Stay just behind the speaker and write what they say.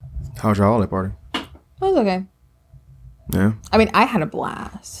How was your holiday party? It was okay. Yeah. I mean, I had a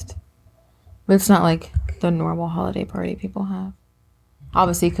blast. But it's not like the normal holiday party people have.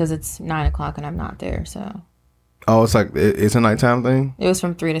 Obviously, because it's 9 o'clock and I'm not there, so. Oh, it's like, it's a nighttime thing? It was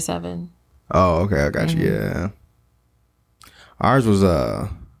from 3 to 7. Oh, okay. I got you. Yeah. Ours was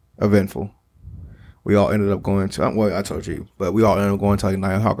eventful. We all ended up going to, well, I told you, but we all ended up going to like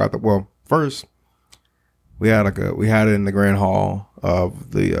Nighthawk out the, well, first, we had it in the grand hall of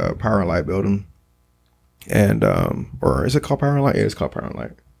the Power and Light building. And, or is it called Power and Light? Yeah, it's called Power and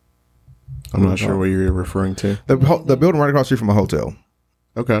Light. I'm not sure what you're referring to. The building right across the street from a hotel.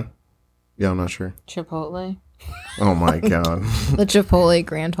 Okay. Yeah, I'm not sure. Chipotle. Oh my God. The Chipotle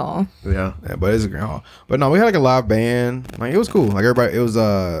Grand Hall. Yeah. Yeah, but it's a grand hall. But no, we had like a live band. Like it was cool. Like everybody, it was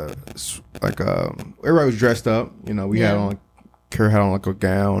everybody was dressed up. You know, we had on Kara had on like a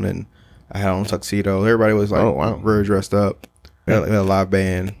gown and I had on a tuxedo. Everybody was like very dressed up. We had a live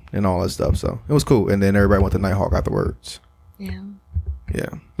band and all that stuff. So it was cool. And then everybody went to Nighthawk afterwards. Yeah. Yeah.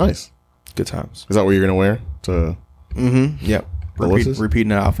 Nice. Good times. Is that what you're gonna wear to? Mm-hmm. Yep. Repeating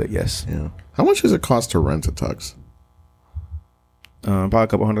the outfit. Yes. Yeah. How much does it cost to rent a tux? Probably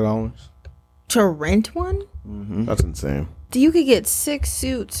 $200. To rent one? Mm-hmm. That's insane. You could get 6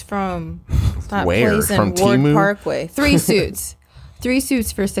 suits from that Where? place in From Ward Temu? Parkway. 3 suits. 3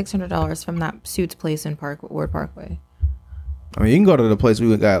 suits for $600 from that suits place in Ward Parkway. I mean, you can go to the place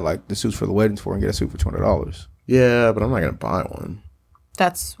we got like the suits for the weddings for and get a suit for $200. Yeah, but I'm not gonna buy one.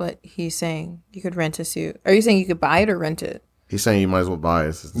 That's what he's saying. You could rent a suit. Are you saying you could buy it or rent it? He's saying you might as well buy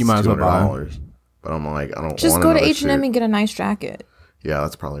it. You might as well buy it. But I'm like, I don't just want go to another H&M suit. and get a nice jacket. Yeah,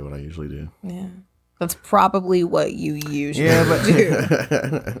 that's probably what I usually do. Yeah. That's probably what you usually but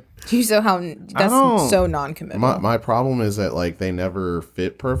do. You so how that's so non-committal. My problem is that like they never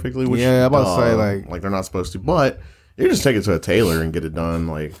fit perfectly. Which I'm about to say like they're not supposed to. But you just take it to a tailor and get it done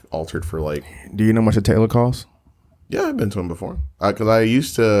like altered for like. Do you know how much a tailor costs? Yeah, I've been to them before. Because what I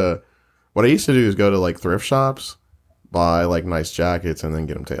used to do is go to like thrift shops, buy like nice jackets, and then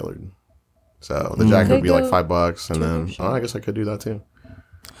get them tailored. So the jacket would be like $5, and then I guess I could do that too.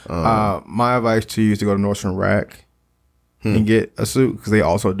 My advice to you is to go to Nordstrom Rack and get a suit because they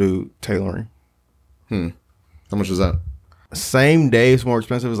also do tailoring. How much is that? Same day, it's more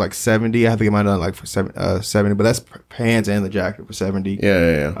expensive. It's like $70. I think it might have done like for $70, but that's pants and the jacket for $70.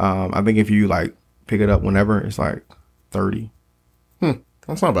 Yeah. I think if you like pick it up whenever, it's like $30.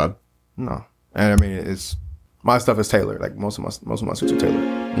 That's not bad. No, and I mean it's my stuff is tailored. Like most of my suits are tailored.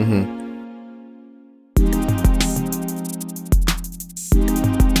 Mm-hmm.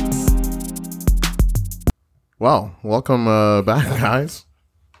 Well, welcome back, guys,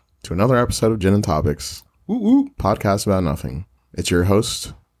 to another episode of Gin and Topics, podcast about nothing. It's your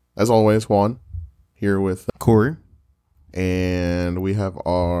host, as always, Juan, here with Corey, and we have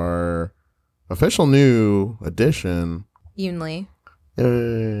our official new addition, Yunli.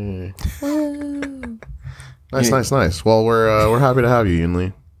 Yay! Nice. Well, we're happy to have you,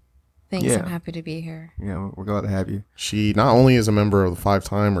 Yunli. Thanks, Yeah. I'm happy to be here. yeah, we're glad to have you. She not only is a member of the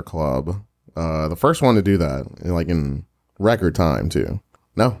 5-Timer Club, the first one to do that, like in record time too.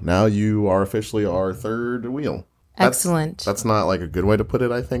 No, now you are officially our third wheel. Excellent. That's not like a good way to put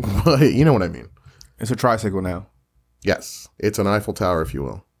it, I think, but you know what I mean. It's a tricycle now. Yes, it's an Eiffel Tower, if you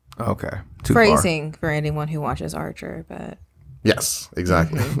will. Okay, too far. Phrasing for anyone who watches Archer, but Yes,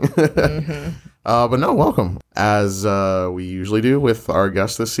 exactly. But no, welcome. As we usually do with our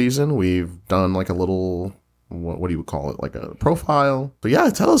guests this season, we've done like a little, what do you call it, like a profile. So yeah,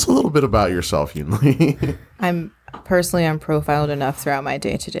 tell us a little bit about yourself, Yunli. I'm profiled enough throughout my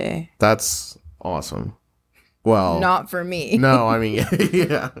day to day. That's awesome. Well, Not for me. no, I mean,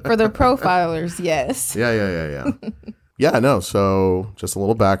 yeah. For the profilers, yes. Yeah. Yeah, no, so just a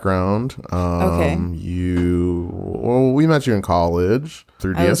little background. Okay. We met you in college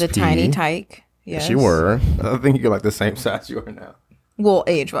through DSP. I was a tiny tyke. Yes. Yes, you were. I think you're like the same size you are now. Well,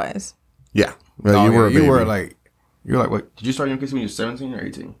 age-wise. Yeah. No, you were a baby. you were like, what? Did you start MKC when you were 17 or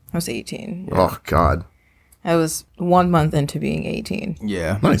 18? I was 18. Oh, God. I was 1 month into being 18.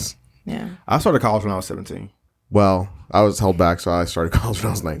 Yeah. Nice. Yeah. I started college when I was 17. Well, I was held back, so I started college when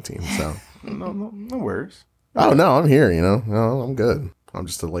I was 19, so. No worries. Oh, no, I'm here, you know. No, I'm good. I'm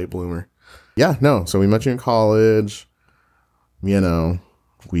just a late bloomer. Yeah, no, so we met you in college. You know,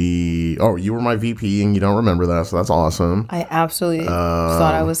 you were my VP, and you don't remember that, so that's awesome. I absolutely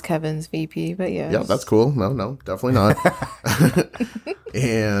thought I was Kevin's VP, but yes. Yeah, that's cool. No, definitely not.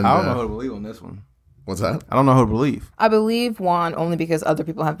 And I don't know who to believe on this one. What's that? I don't know who to believe. I believe Juan only because other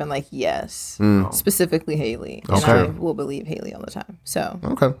people have been like, yes. Specifically Haley. And Okay. I will believe Haley all the time. So,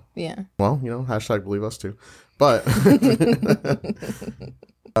 Okay. yeah. Well, you know, hashtag believe us too. But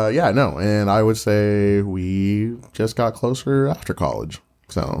Yeah, no, and I would say we just got closer after college.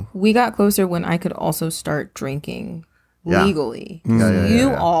 So We got closer when I could also start drinking legally.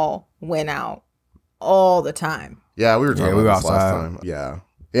 You all went out all the time. Yeah, we were talking about this last outside. time.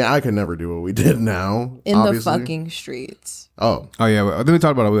 Yeah, I could never do what we did now. In obviously. the fucking streets. Oh, yeah. I think we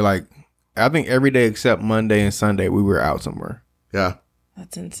talked about it. We like, I think every day except Monday and Sunday we were out somewhere. yeah.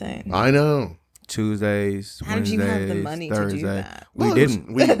 That's insane. I know. Tuesdays, How did you have the Wednesdays, money Thursday. to do that? We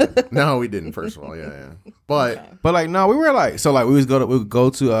didn't. No, we didn't. First of all, yeah. But But like no, we were like so like we would go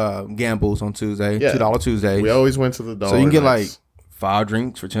to Gambles on Tuesday, Yeah. $2 Tuesday. we always went to the dollar. So you can get like nights. 5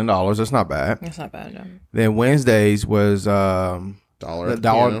 drinks for $10. That's not bad. That's not bad, no. Then Wednesdays was dollar the at the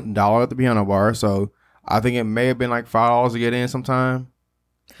piano. dollar at the piano bar. So I think it may have been like $5 to get in sometime.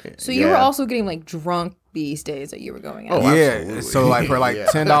 So you were also getting like drunk these days that you were going out. Oh, Yeah. absolutely. So like for like Yeah.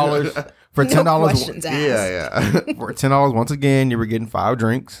 $10 for No $10 questions asked. Yeah. for $10 once again you were getting 5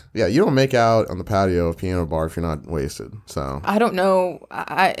 drinks. Yeah, you don't make out on the patio of piano bar if you're not wasted. So I don't know.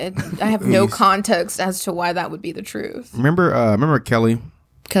 I have no context as to why that would be the truth. Remember Kelly?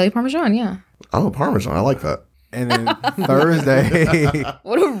 Kelly Parmesan, yeah. oh, Parmesan, I like that. And then Thursday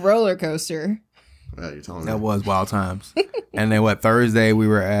What a roller coaster. Yeah, you're telling that me. was wild times. And then Thursday we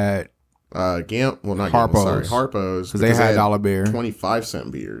were at Not Harpo's. Harpo's. because they had dollar beer. 25-cent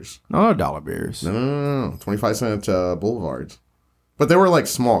beers. No $1 beers. No. 25-cent boulevards. But they were like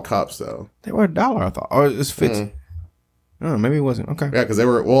small cups, though. They were $1, I thought. Or it's 50. Oh, maybe it wasn't. Okay. Yeah, because they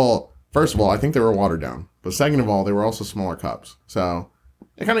were, well, first of all, I think they were watered down. But second of all, they were also smaller cups. So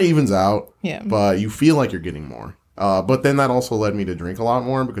it kind of evens out. Yeah. But you feel like you're getting more. But then that also led me to drink a lot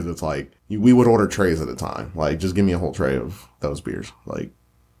more because it's like, we would order trays at a time. Like, just give me a whole tray of those beers. Like,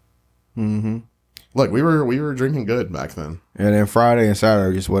 look, we were drinking good back then. And then Friday and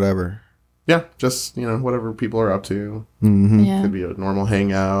Saturday, just whatever. Yeah, just, whatever people are up to. Yeah. Could be a normal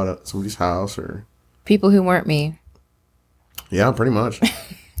hangout at somebody's house or... People who weren't me. Yeah, pretty much.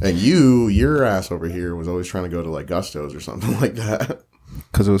 And your ass over here was always trying to go to like Gusto's or something like that.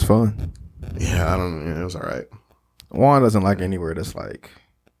 Because it was fun. Yeah, I don't know. It was all right. Juan doesn't like anywhere that's like...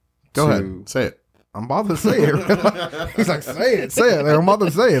 Go ahead. Say it. I'm about to say it. He's like, say it. Like, I'm about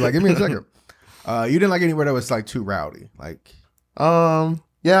to say it. Like, give me a second. You didn't like anywhere that was like too rowdy. Like...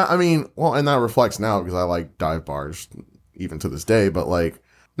 Yeah, I mean, well, and that reflects now because I like dive bars even to this day. But like,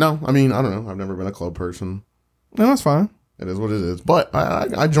 no, I mean, I don't know. I've never been a club person. No, that's fine. It is what it is. But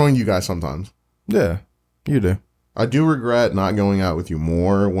I join you guys sometimes. Yeah, you do. I do regret not going out with you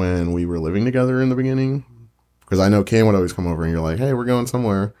more when we were living together in the beginning. Because I know Cam would always come over and you're like, hey, we're going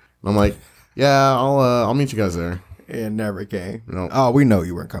somewhere. And I'm like, yeah, I'll meet you guys there. It never came. No. Oh, we know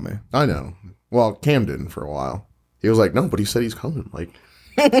you weren't coming. I know. Well, Cam didn't for a while. He was like, no, but he said he's coming. Like,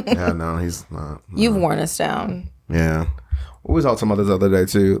 yeah, no, he's not. No. You've worn us down. Yeah. We was talking about this other day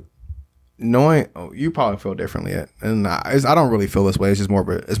too. Knowing you probably feel differently, and I don't really feel this way. It's just more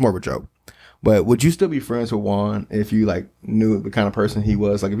of a joke. But would you still be friends with Juan if you like knew the kind of person he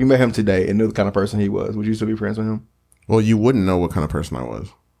was? Like if you met him today and knew the kind of person he was, would you still be friends with him? Well, you wouldn't know what kind of person I was.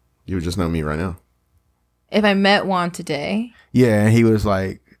 You would just know me right now. If I met Juan today, Yeah, and he was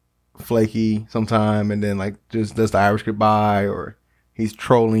like flaky sometime, and then like just does the Irish goodbye, or he's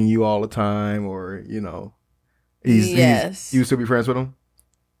trolling you all the time, or Yes. you still be friends with him?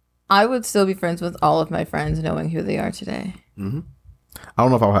 I would still be friends with all of my friends knowing who they are today. I don't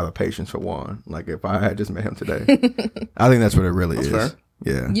know if I would have the patience for Juan. Like if I had just met him today, I think that's what it really is. fair.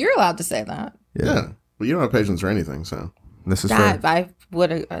 Yeah, You're allowed to say that. Yeah. Well, you don't have patience for anything, so. This is fair. That I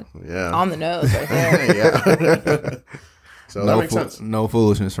would Yeah. on the nose right there. Yeah. So that makes sense. No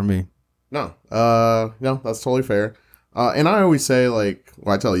foolishness for me. No. No, that's totally fair. And I always say, like,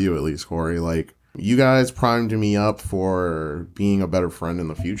 well, I tell you at least, Corey, like, you guys primed me up for being a better friend in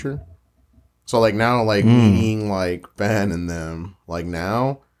the future. So, like, now, like, meeting, like, Ben and them, like,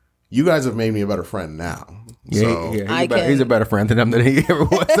 now, you guys have made me a better friend now. Yeah, So, he's a better friend to them than he ever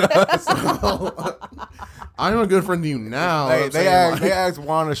was to us. I'm a good friend to you now. They asked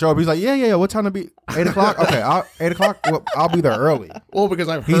Juan to show up. He's like, yeah. What time to be? 8 o'clock? Okay, 8 o'clock? Well, I'll be there early. Well, because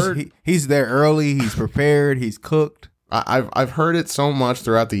I've heard... He's there early. He's prepared. He's cooked. I've heard it so much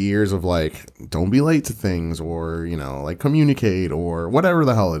throughout the years of like, don't be late to things, or, like, communicate, or whatever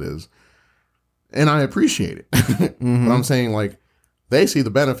the hell it is. And I appreciate it. But I'm saying, like, they see the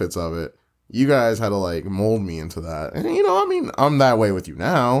benefits of it. You guys had to, like, mold me into that. And, I mean, I'm that way with you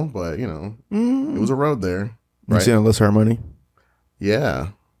now, but, it was a road there. You Right? seen Alyssa her money? Yeah.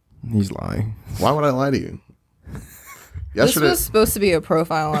 He's lying. Why would I lie to you? This was supposed to be a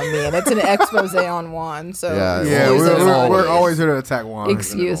profile on me, and it's an expose on Juan. So Yeah, we're always here to attack Juan.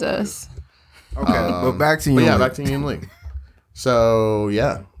 excuse us. Okay, but back to you. But yeah, back to you and Lee. So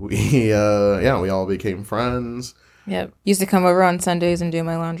yeah, we all became friends. Yep. Used to come over on Sundays and do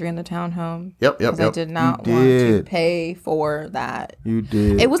my laundry in the townhome. Yep. I did not want to pay for that. You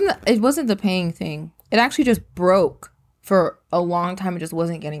did. It wasn't the paying thing. It actually just broke for a long time. It just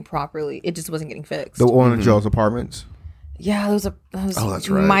wasn't getting fixed. The one in Joe's apartments. Yeah, those that's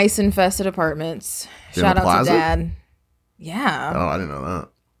right. mice infested apartments. Shout out to Dad. Yeah. Oh, I didn't know that.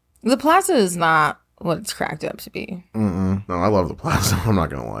 The plaza is not what it's cracked up to be. No, I love the plaza. I'm not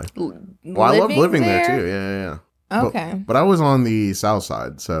gonna lie. I love living there too. Yeah. Okay. But I was on the south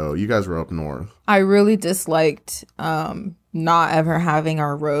side, so you guys were up north. I really disliked not ever having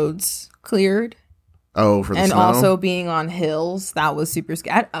our roads cleared. Oh, for the and snow? Also being on hills. That was super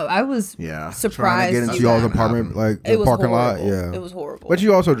scary. I was surprised. Trying to get into y'all's apartment, like the parking lot. Yeah, it was horrible. But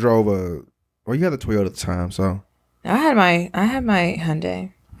you also drove you had a Toyota at the time, so I had my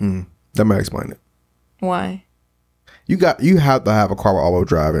Hyundai. That might explain it. Why? You have to have a car with all-wheel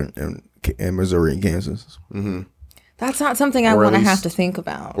drive in Missouri and Kansas. Mm-hmm. That's not something I want to have to think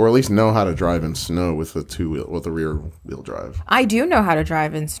about. Or at least know how to drive in snow with the rear wheel drive. I do know how to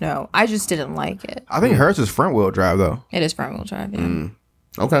drive in snow. I just didn't like it. I think hers is front wheel drive though. It is front wheel drive. Yeah.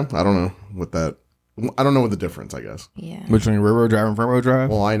 Okay, I don't know what the difference. I guess. Yeah. Between rear wheel drive and front wheel drive.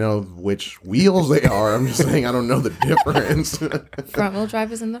 Well, I know which wheels they are. I'm just saying I don't know the difference. Front wheel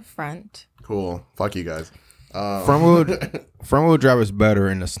drive is in the front. Cool. Fuck you guys. Front wheel drive is better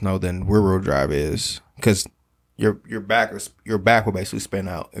in the snow than rear wheel drive is because your back will basically spin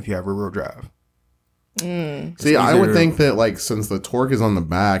out if you have rear wheel drive. See, I would think that like since the torque is on the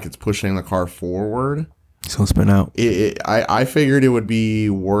back, it's pushing the car forward. It's gonna spin out. I figured it would be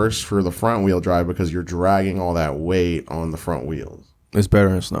worse for the front wheel drive because you're dragging all that weight on the front wheels. It's better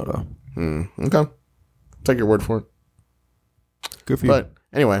in snow though. Okay, take your word for it. Good for you. But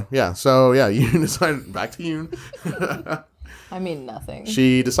anyway, yeah. So yeah, you decided back to you. I mean nothing.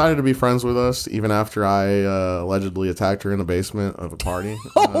 She decided to be friends with us even after I allegedly attacked her in the basement of a party.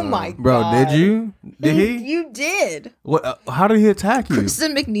 Oh my god, bro! Did you? Did he? You did. What? How did he attack you?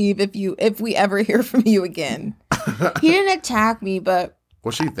 Kristen McNeve, if we ever hear from you again, he didn't attack me, but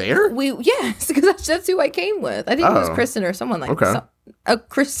was she there? Yes, because that's who I came with. I think it was Kristen or someone like a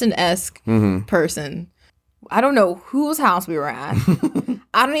Kristen-esque person. I don't know whose house we were at.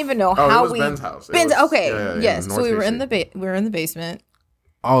 I don't even know how it was Ben's house. Yes. So we were in the basement.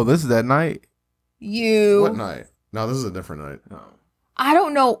 Oh, this is that night. What night? No, this is a different night. No. I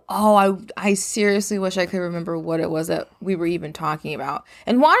don't know. Oh, I seriously wish I could remember what it was that we were even talking about.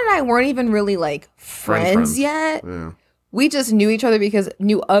 And Juan and I weren't even really like friends yet. Yeah. We just knew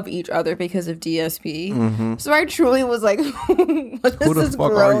of each other because of DSP. Mm-hmm. So I truly was like, what is this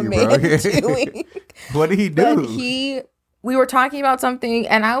grown man doing? What did he do? But we were talking about something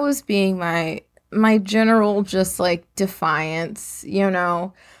and I was being my general just like defiance,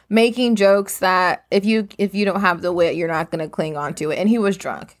 making jokes that if you don't have the wit, you're not going to cling on to it. And he was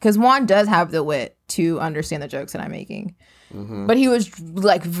drunk because Juan does have the wit to understand the jokes that I'm making. Mm-hmm. But he was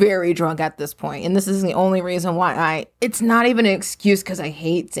like very drunk at this point, and this is the only reason why it's not even an excuse because I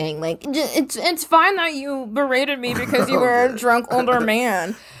hate saying like it's fine that you berated me because you were a drunk older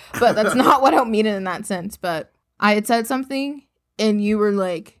man, but that's not what I mean in that sense. But I had said something, and you were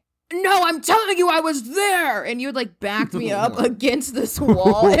like, "No, I'm telling you, I was there," and you had like backed me up against this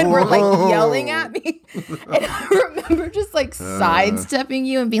wall, and were like yelling at me, and I remember just like sidestepping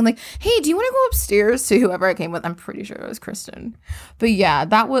you and being like, "Hey, do you want to go upstairs to whoever I came with?" I'm pretty sure it was Kristen, but yeah,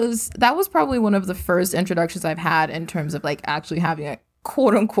 that was probably one of the first introductions I've had in terms of like actually having a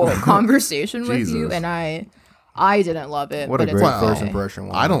quote unquote conversation with you, and I didn't love it. What a great first impression.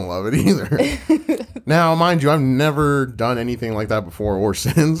 I don't love it either. Now, mind you, I've never done anything like that before or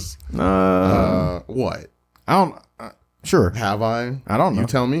since. What? I don't. Sure. Have I? I don't know. You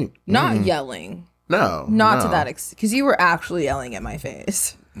tell me. Not yelling. No. Not to that extent. Because you were actually yelling at my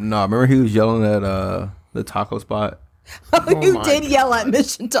face. No, remember he was yelling at the taco spot? You did yell at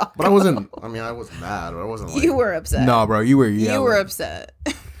Mission Taco. But I wasn't. I mean, I was mad, but I wasn't like. You were upset. No, bro, you were yelling. You were upset.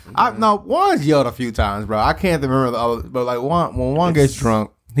 Juan's yelled a few times, bro. I can't remember the other, but like when Juan gets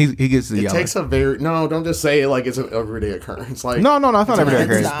drunk, he gets to yell. It takes a very don't just say it like it's an everyday occurrence. Like no, it's not everyday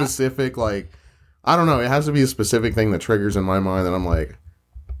occurrence. Specific, like I don't know. It has to be a specific thing that triggers in my mind that I'm like,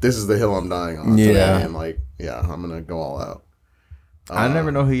 this is the hill I'm dying on. Yeah, and like I'm gonna go all out. I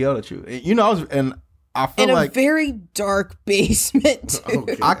never know who yelled at you. I feel in like a very dark basement too.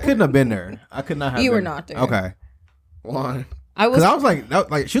 Okay. I couldn't have been there. I could not have. You were not there. Okay. Why? I was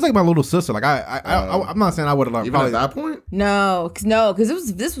like she was like my little sister. Like I'm not saying I would have even probably, at that point. No,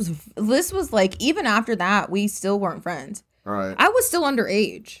 because this was like even after that we still weren't friends. All right. I was still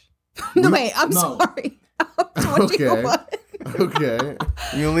underage. Wait, I'm sorry. I'm 21. Okay. Okay.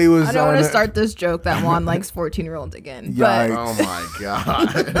 Yoon Lee was. I don't want to start this joke that Juan likes 14-year-olds again. But Oh my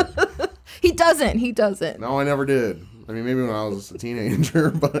god. he doesn't. No, I never did. I mean, maybe when I was a teenager,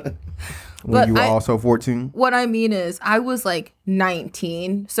 but when you were also 14. What I mean is, I was like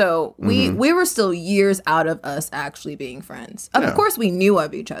 19, so we were still years out of us actually being friends. Of course, we knew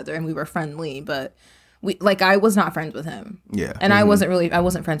of each other and we were friendly, but I was not friends with him. Yeah, and I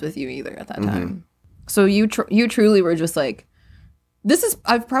wasn't friends with you either at that time. So you truly were just like,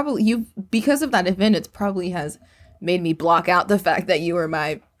 because of that event, it probably has made me block out the fact that you were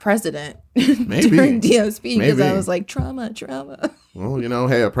my president during DSP because I was like, trauma. Well,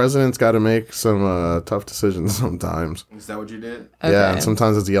 hey, a president's got to make some tough decisions sometimes. Is that what you did? Okay. Yeah, and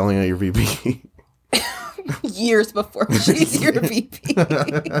sometimes it's yelling at your VP. Years before she's your VP.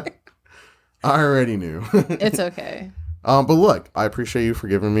 I already knew. It's okay. But look, I appreciate you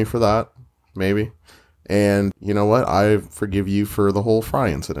forgiving me for that, maybe. And you know what? I forgive you for the whole Fry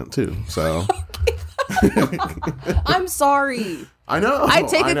incident, too. So I'm sorry. I know. I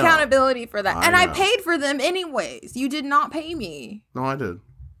take know. accountability for that. And I know. paid for them anyways. You did not pay me. No, I did.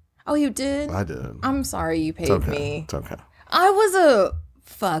 Oh, you did? I did. I'm sorry you paid me. It's okay. I was a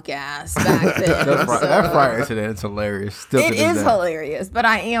fuck ass back then. That Fry incident is hilarious. Still It is hilarious, but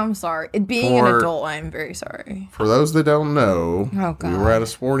I am sorry. Being an adult, I'm very sorry. For those that don't know, God. we were at a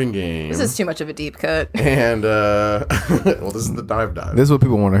sporting game. This is too much of a deep cut. And, well, this is the dive. This is what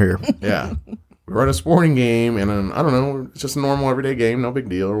people want to hear. Yeah. We were at a sporting game, and I don't know, it's just a normal everyday game, no big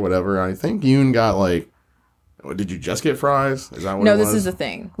deal or whatever. I think Yoon got did you just get fries? Is that what it was? No, this is the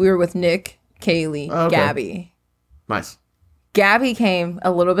thing. We were with Nick, Kaylee, okay. Gabby. Nice. Gabby came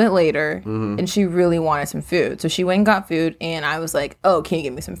a little bit later, and she really wanted some food. So she went and got food, and I was like, oh, can you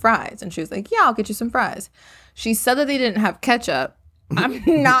get me some fries? And she was like, yeah, I'll get you some fries. She said that they didn't have ketchup. I'm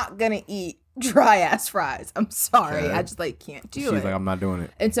not going to eat dry ass fries. I'm sorry. Okay. I just can't do it. She's like, I'm not doing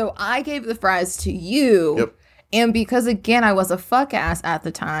it. And so I gave the fries to you. Yep. And because again, I was a fuck ass at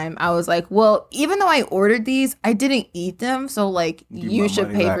the time, I was like, well, even though I ordered these, I didn't eat them. So you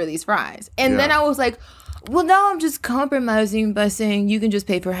should pay for these fries. And then I was like, well, now I'm just compromising by saying you can just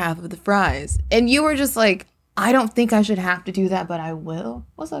pay for half of the fries. And you were just like, I don't think I should have to do that, but I will.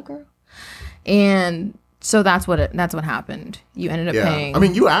 What's up, girl? And so that's what happened. You ended up paying. I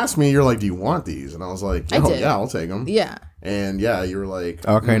mean, you asked me, you're like, do you want these? And I was like, oh, yeah, I'll take them. Yeah. And yeah, you were like,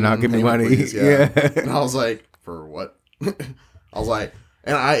 okay, now give me money. Please. Yeah. And I was like, for what? I was like,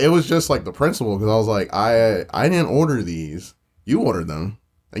 and it was just like the principle, because I was like, I didn't order these. You ordered them.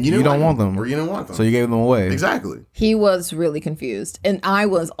 And you don't want them. Or you didn't want them. So you gave them away. Exactly. He was really confused. And I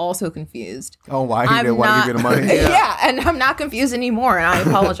was also confused. Oh, why he didn't want to give you the money? Yeah, and I'm not confused anymore, and I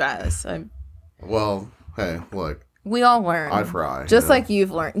apologize. Well, hey, look. We all learn. I fry. Just like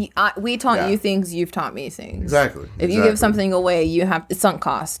you've learned. We taught you things, you've taught me things. Exactly. If you give something away, it's sunk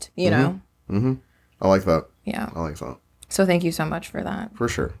cost, you know? Mm-hmm. I like that. Yeah. I like that. So thank you so much for that. For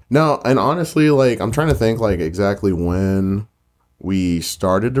sure. No, and honestly, I'm trying to think exactly when we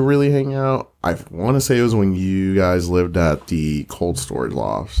started to really hang out. I want to say it was when you guys lived at the cold storage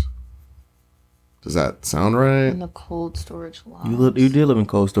lofts. Does that sound right? In the cold storage lofts. You did live in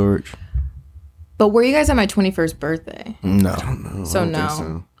cold storage. But were you guys at my 21st birthday? No. I don't know. So I don't no. think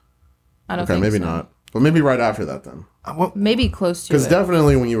so. I don't Okay, think maybe so. not. But maybe right after that then. Maybe close to it. Because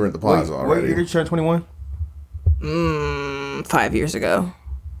definitely when you were at the plaza What already. year did you turn 21? 5 years ago.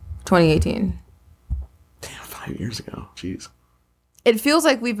 2018. Damn, 5 years ago. Jeez. It feels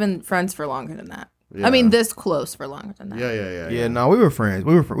like we've been friends for longer than that. Yeah. I mean, this close for longer than that. Yeah. No, we were friends.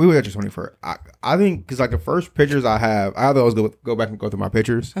 We were at your 21st. I think because the first pictures I have, I always go back and go through my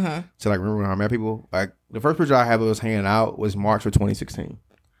pictures to remember when I met people. The first picture I have of us hanging out was March of 2016.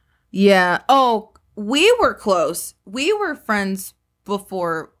 Yeah. Oh, we were close. We were friends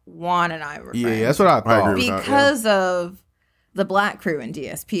before Juan and I were friends. Yeah, that's what I thought. agree with that, Because of the black crew in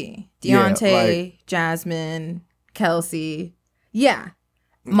DSP. Deontay, Jasmine, Kelsey. Yeah.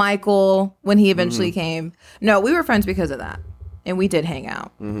 Michael, when he eventually came. No, we were friends because of that. And we did hang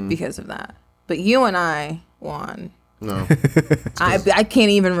out because of that. But you and I, Juan. No. I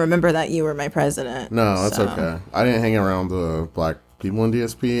can't even remember that you were my president. No, that's so. okay. I didn't hang around the black people in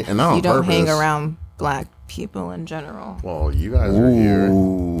DSP. And not on You don't purpose. hang around black people in general. Well, you guys are here.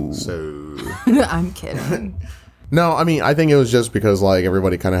 So. I'm kidding. No, I mean, I think it was just because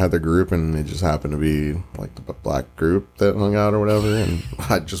everybody kind of had their group, and it just happened to be the black group that hung out or whatever, and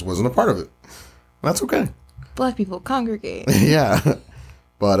I just wasn't a part of it. That's okay. Black people congregate. Yeah,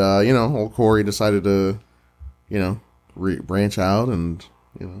 but old Corey decided to, branch out, and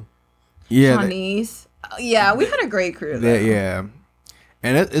Yeah. Shawnees. Yeah, we had a great crew. Though. Yeah.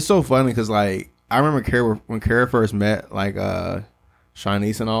 And it's so funny because I remember when Kara first met like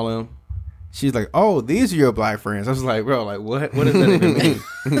Shanice and all them. She's like, "Oh, these are your black friends." I was like, "Bro, like what does that even mean?"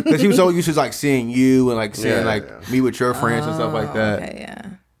 Because she was so used to like seeing you and like seeing me with your friends and stuff like that. Okay, yeah.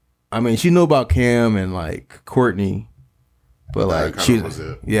 I mean, she knew about Cam and like Courtney, but like that was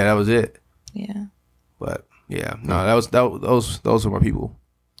it. Yeah, that was it. Yeah. But yeah, no, those were my people.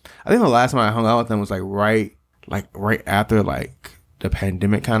 I think the last time I hung out with them was like right after like the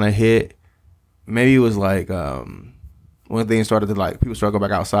pandemic kind of hit. Maybe it was like when things started to like people started to go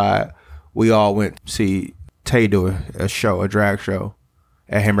back outside. We all went to see Tay do a drag show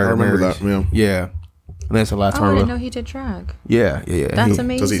at Hamburger I remember Mary's. that. Yeah. And that's the last time. I didn't know he did drag. Yeah. That's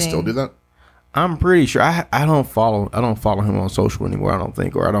amazing. Does he still do that? I'm pretty sure. I don't follow him on social anymore. I don't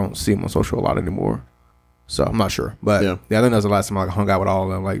think, or I don't see him on social a lot anymore. So I'm not sure. But yeah, I think that's the last time I hung out with all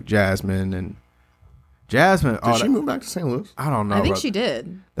of them, like Jasmine. Did she move back to St. Louis? I don't know. I think she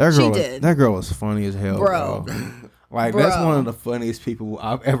did. That girl was funny as hell, bro. Like that's one of the funniest people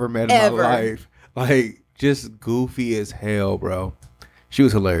I've ever met in my life. Like just goofy as hell, bro. She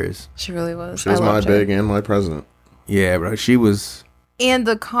was hilarious. She really was. She was my big and my president. Yeah, bro. She was. And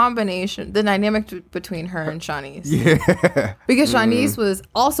the combination, the dynamic between her and Shanice. Yeah. Because Shanice was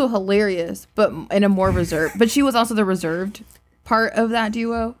also hilarious, but in a more reserved. But she was also the reserved part of that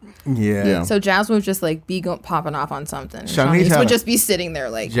duo. Yeah. So Jasmine would just like be popping off on something. Shanice would just be sitting there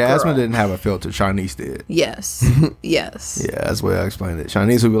like. Jasmine girl. didn't have a filter. Shanice did. Yes. Yes. Yeah, that's the way I explained it.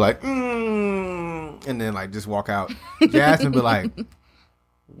 Shanice would be like, and then like just walk out. Jasmine would be like,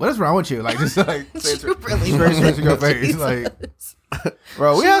 what is wrong with you? Like just like straight to your face. Like,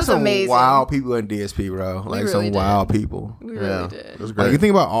 bro, we had some amazing. wild people in DSP, bro. Like really some did. wild people. We really did. It was great. Like you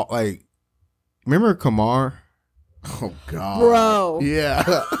think about all like, remember Kamar? Oh God, bro. Yeah.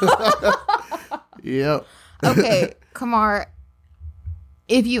 Yep. Okay, Kamar,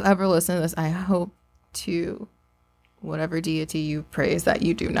 if you ever listen to this, I hope to whatever deity you praise that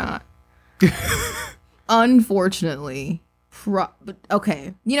you do not. Unfortunately,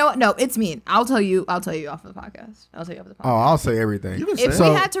 okay. You know what? No, it's mean. I'll tell you off the podcast. Oh, I'll say everything. If we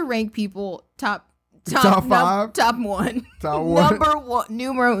had to rank people top five, top one, number one,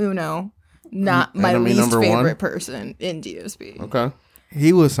 numero uno, not my least favorite person in DSP. Okay.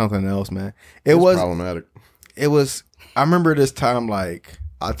 He was something else, man. It was problematic. It was. I remember this time, like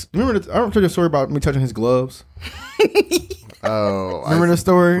I don't tell you a story about me touching his gloves. Oh, remember the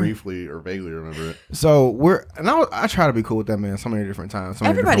story? Briefly or vaguely remember it. So I try to be cool with that man so many different times. So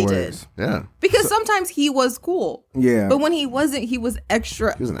Everybody many did. ways. Yeah. Because sometimes he was cool. Yeah. But when he wasn't, he was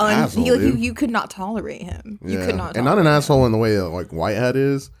extra. He was an asshole, dude. You could not tolerate him. Yeah. You could not. And not an asshole in the way that like Whitehead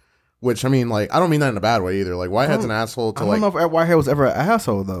is. Which I mean, like I don't mean that in a bad way either. Like Whitehead's an asshole to like. I don't know if Whitehead was ever an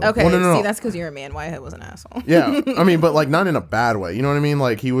asshole though. Okay, well, no. See, that's because you're a man. Whitehead was an asshole. Yeah, I mean, but like not in a bad way. You know what I mean?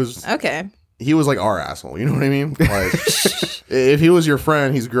 Like he was. Okay. He was like our asshole. You know what I mean? Like if he was your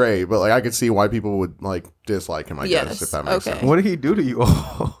friend, he's great. But like I could see why people would like dislike him. I guess if that makes sense. What did he do to you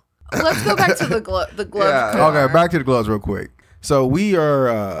all? Let's go back to the glove. Yeah. Okay, back to the gloves real quick. So we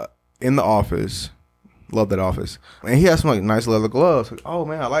are in the office. Love that office. And he has some like nice leather gloves. Like, oh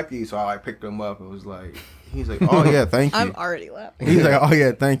man, I like these. So I like picked them up. It was like he's like, oh yeah, thank you. I'm already laughing. He's like, oh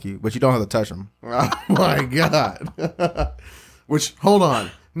yeah, thank you. But you don't have to touch them. Oh my God. Which hold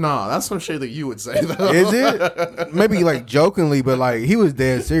on. Nah, that's some shit that you would say though. Is it? Maybe like jokingly, but like he was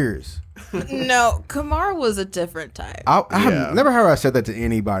dead serious. No, Kamar was a different type. I have never heard I said that to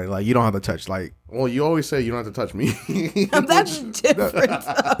anybody. Like you don't have to touch. Like, well, you always say you don't have to touch me. That's different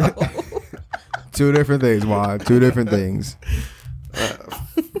though. Two different things, Juan. Two different things.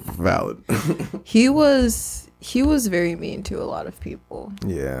 Valid. He was very mean to a lot of people.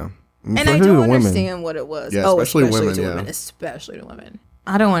 Yeah. And I don't understand what it was. Yeah, especially women, to women. Especially to women.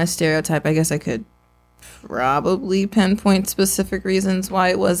 I don't want to stereotype. I guess I could probably pinpoint specific reasons why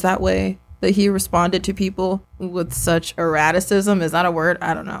it was that way. That he responded to people with such erraticism. Is that a word?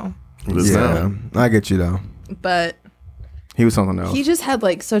 I don't know. Yeah, I get you though. But he was something else. He just had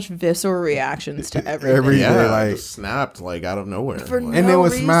like such visceral reactions to everything. Yeah, like just snapped like out of nowhere. And then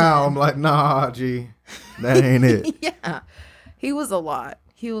would smile. I'm like, nah, G, that ain't it. Yeah, he was a lot.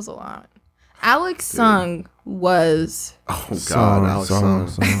 Alex Sung was. Oh God, Alex Sung.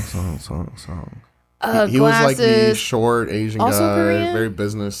 He was like the short Asian guy, Korean? very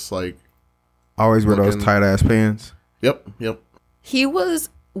business like. Always wear those tight ass pants. Yep. He was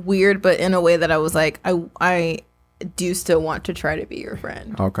weird, but in a way that I was like, I do still want to try to be your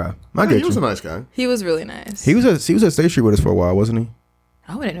friend. Okay, I get you. He was a nice guy. He was really nice. He was at State Street with us for a while, wasn't he?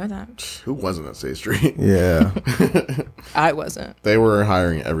 I wouldn't know that. Who wasn't at State Street? Yeah, I wasn't. They were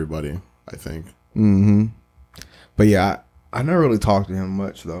hiring everybody, I think. Mm-hmm. But yeah, I never really talked to him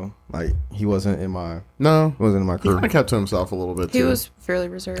much though. Like he wasn't in my He crew. kind of kept to himself a little bit. He too. was fairly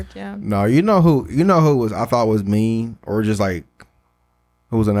reserved. Yeah. No, you know who was I thought was mean or just like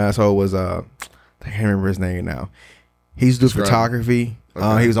who was an asshole was I can't remember his name now. He used to do photography.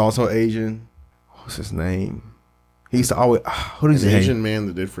 Okay. He was also Asian. What's his name? He used to always who does An he Asian man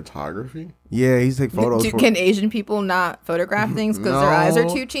that did photography. Yeah, he used to take photos. Can Asian people not photograph things because their eyes are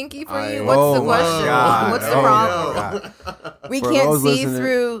too chinky for you? What's the question? What's the problem? We For can't those see listening-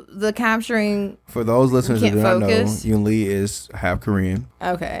 through the capturing. For those listeners who Can't do not focus. know, Yoon Lee is half Korean.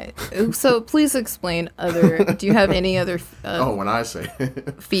 Okay, so please explain other. Do you have any other When I say,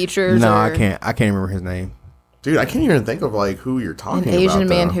 features? No, or I can't remember his name. dude, I can't even think of like who you're An talking about. Asian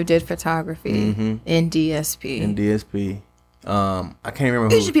man though. who did photography in DSP. In DSP. I can't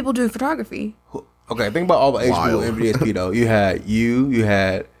remember Asian people doing photography. Okay, think about all the Asian people Wild. in DSP though. You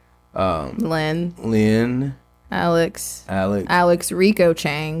had Lynn, Alex. Alex Rico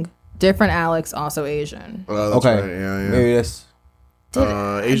Chang, different Alex, also Asian. That's Okay. right, yeah. Maybe that's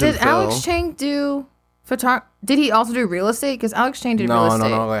Asian Did Alex Phil. Chang do Did he also do real estate? Because Alex Chang did No, real no, estate.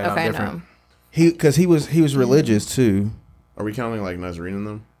 no, like, okay, different. no. because he was religious too. Are we counting like Nazarene in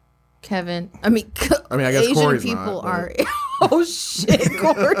them? Kevin. I mean, I guess Asian Corey's people not, are. Oh shit,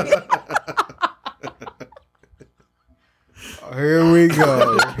 Corey. Here we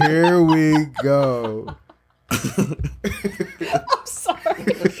go. Here we go. I'm sorry.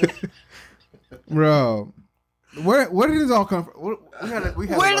 Bro. Where did this all come from?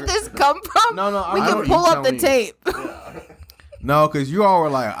 Where did this come from? No, we I can don't- pull you up the tell me. tape. No, because you all were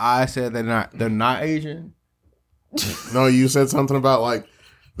like, I said they're not Asian. No, you said something about like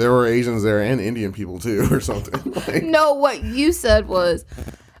there were Asians there and Indian people too, or something. Like, No, what you said was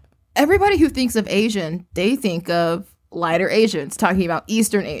everybody who thinks of Asian, they think of lighter Asians, talking about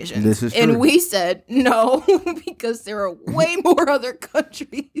Eastern Asians. This is And true. we said no, because there are way more other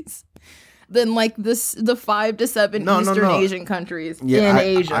countries than like the 5 to 7 No, Eastern no. Asian countries Yeah, in I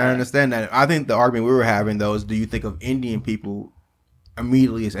Asia. I understand that. I think the argument we were having though is, do you think of Indian people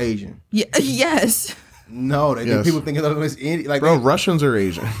immediately as Asian? Yeah, yes. No, Yes. people think of them as Indian. Like, bro, Russians are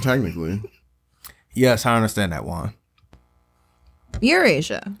Asian technically. yes, I understand that one.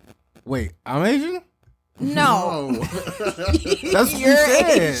 EurAsia. Wait, I'm Asian? No. That's what you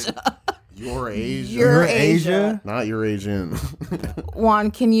EurAsia. said. You're Asian, You're EurAsia. not you're Asian.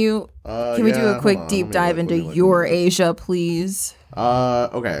 Juan, can we do a quick deep dive into EurAsia, please?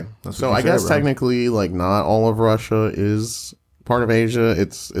 Okay. That's So what you I said, guess bro. technically, like, not all of Russia is part of Asia.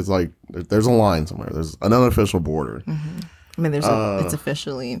 It's like there's a line somewhere. There's an unofficial border. I mean, it's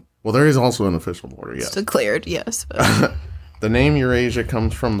officially Well, there is also an official border. Yes. declared, yes. But. The name Eurasia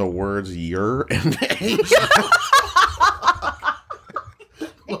comes from the words "Eur" and Asia.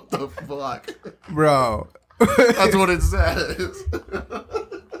 What the fuck? Bro. That's what it says.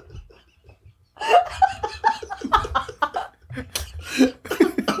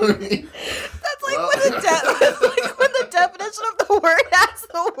 That's like when the definition of the word has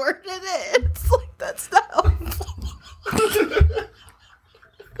the word in it. It's like that's not helpful.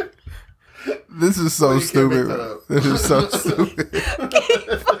 This is so You can't stupid. make that Bro. up. This is so stupid. Can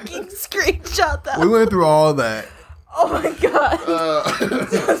you fucking screenshot that? We went through all that. Oh my god.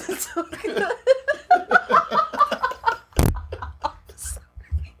 That's so good.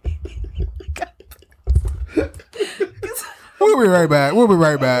 We'll be right back. We'll be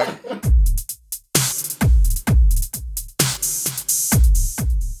right back.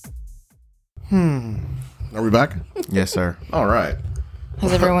 Are we back? Yes, sir. All right.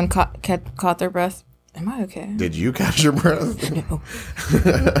 Has everyone caught their breath? Am I okay? Did you catch your breath? No.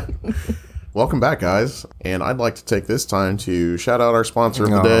 Welcome back, guys. And I'd like to take this time to shout out our sponsor of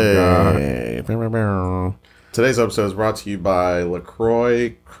the Oh, day. Today's episode is brought to you by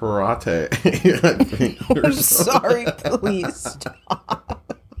LaCroix Karate. I think, or I'm something. sorry, please stop.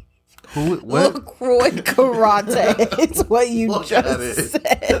 What? LaCroix Karate. It's what you Look at just it.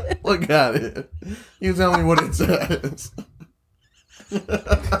 said. Look at it. You tell me what it says.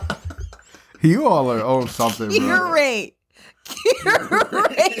 You all are on something, bro. Curate.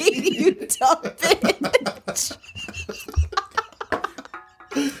 Curate, you dumb bitch.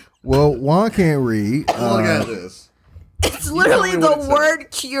 Well, Juan can't read. Look at this. It's literally me the what it says.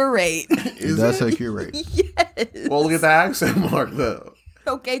 word curate. Is That's it? a curate. Yes. Well, look at the accent mark, though.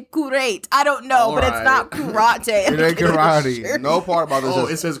 Okay, curate. I don't know, but it's Alright. not karate. It ain't karate. Sure. No part about this. Oh,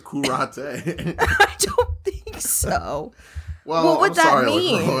 is it says karate. I don't think so. Well, What would I'm that sorry,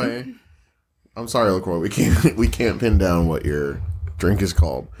 mean? LaCroix. I'm sorry, LaCroix. We can't pin down what your drink is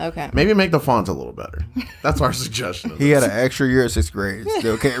called. Okay. Maybe make the font a little better. That's our suggestion. He had an extra year of 6th grade.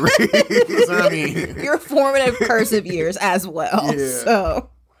 Still can't read. So, I mean, Your formative cursive years as well. Yeah. So.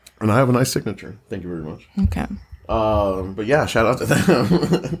 and I have a nice signature. Thank you very much. Okay. But yeah, shout out to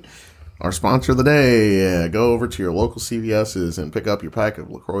them. Our sponsor of the day. Yeah, go over to your local CVS's and pick up your pack of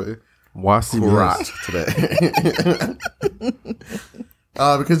LaCroix CVS today.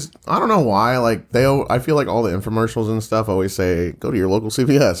 Because I don't know why, like I feel like all the infomercials and stuff always say go to your local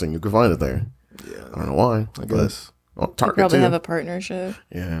CVS and you can find it there. Yeah, I don't know why. I guess. Well, They Target probably too. have a partnership.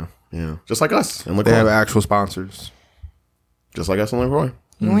 Yeah, just like us and They have LaCroix. actual sponsors. Just like us and LaCroix.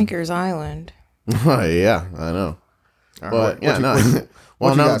 Yoinkers Island. Yeah, I know. But yeah, no.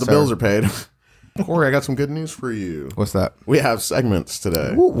 Well, you now got, that the sir? bills are paid, Corey, I got some good news for you. What's that? We have segments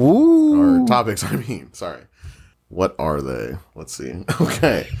today. Ooh. Or topics, I mean. Sorry. What are they? Let's see.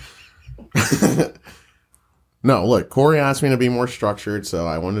 Okay. No, look, Corey asked me to be more structured, so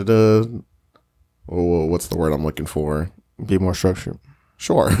I wanted to. Oh, what's the word I'm looking for? Be more structured.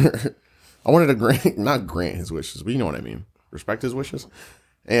 Sure. I wanted to not grant his wishes, but you know what I mean. Respect his wishes.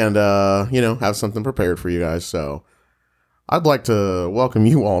 And, have something prepared for you guys. So I'd like to welcome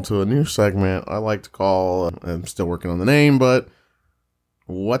you all to a new segment I like to call, I'm still working on the name, but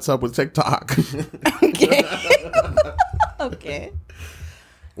What's Up with TikTok? Okay. Okay.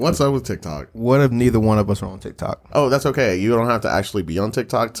 What's up with TikTok? What if neither one of us are on TikTok? Oh, that's okay. You don't have to actually be on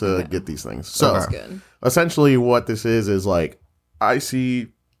TikTok to get these things. So That's good. essentially what this is like I see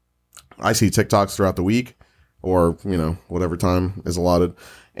TikToks throughout the week or, whatever time is allotted.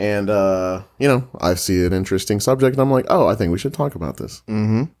 And, I see an interesting subject and I'm like, oh, I think we should talk about this.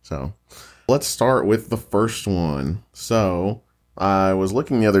 Mm-hmm. So let's start with the first one. So I was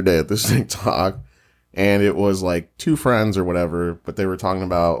looking the other day at this TikTok and it was like two friends or whatever, but they were talking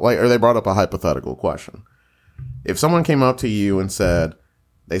about or they brought up a hypothetical question. If someone came up to you and said,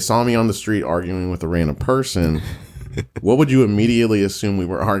 they saw me on the street arguing with a random person, what would you immediately assume we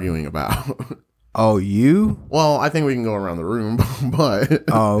were arguing about? Oh, you? Well, I think we can go around the room, but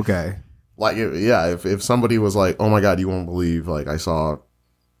Oh, okay. if somebody was like, oh my God, you won't believe, like I saw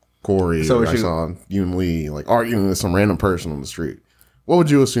Corey So or I saw you and Lee like arguing with some random person on the street, what would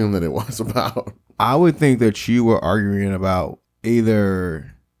you assume that it was about? I would think that you were arguing about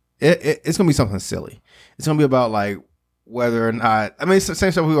either it's gonna be something silly. It's gonna be about like whether or not it's the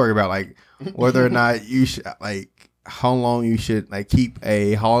same stuff we argue about, like whether or not you should how long you should keep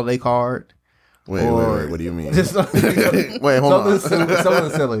a holiday card. Wait, what do you mean? Just Wait, hold on.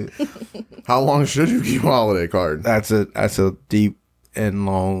 Something silly. How long should you keep a holiday card? That's a deep and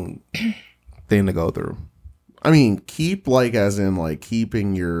long thing to go through. I mean, keep as in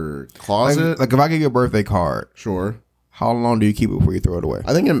keeping your closet. Like if I give you a birthday card, Sure. how long do you keep it before you throw it away?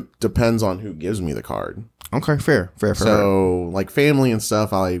 I think it depends on who gives me the card. Okay, fair. So, family and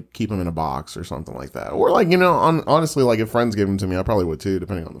stuff, I keep them in a box or something like that. Or, honestly, if friends give them to me, I probably would too,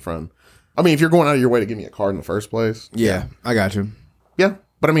 depending on the friend. I mean, if you're going out of your way to give me a card in the first place. Yeah, I got you. Yeah.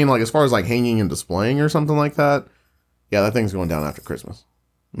 But I mean, as far as hanging and displaying or something like that, yeah, that thing's going down after Christmas.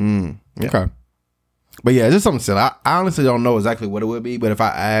 Yeah. Okay. But yeah, it's just something silly. I honestly don't know exactly what it would be, but if I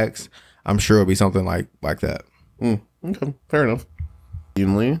ask, I'm sure it'll be something like that. Okay. Fair enough. You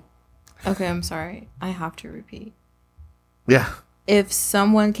and Lee? Okay, I'm sorry. I have to repeat. Yeah. If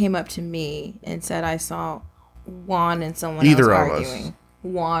someone came up to me and said I saw Juan and someone Either else of us. arguing,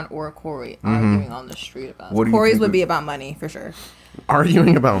 Juan or Corey arguing on the street about What do you Corey's think would would- be about money for sure.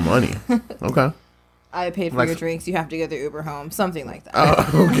 Arguing about money. Okay. I paid for Like- your drinks. You have to get the Uber home. Something like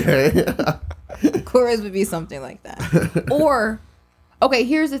that. Okay. Corey's would be something like that. Or, okay,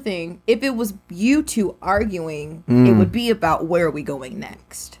 here's the thing. If it was you two arguing, it would be about where are we going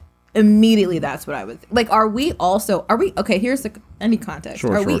next. Immediately, that's what I would are we, okay, here's any context.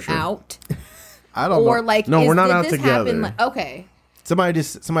 Sure, are we sure. out? I don't Or know. No, we're not did out this together. happen? Okay.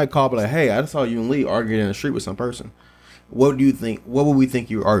 Somebody called, like, hey, I saw you and Lee arguing in the street with some person. What do you think? What would we think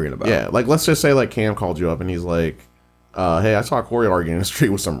you were arguing about? Yeah, let's just say Cam called you up and he's like, hey, I saw Corey arguing in the street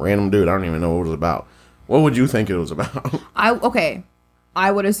with some random dude. I don't even know what it was about. What would you think it was about? I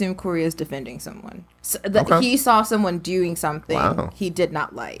would assume Corey is defending someone. So Okay. He saw someone doing something Wow. he did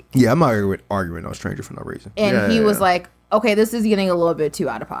not like. Yeah, I'm not arguing with no stranger for no reason. And Yeah, he yeah, was yeah. like, okay, this is getting a little bit too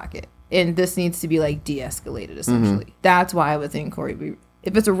out of pocket. And this needs to be de-escalated, essentially. That's why I would think Corey be...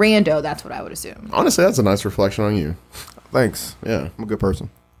 If it's a rando, that's what I would assume. Honestly, that's a nice reflection on you. Thanks. Yeah. I'm a good person.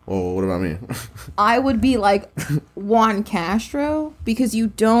 Well, what about me? I would be like Juan Castro because you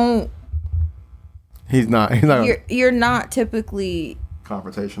don't... He's not You're not typically...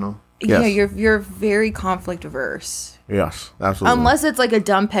 confrontational. Yeah, Yes. you're very conflict averse. Yes, absolutely. Unless it's like a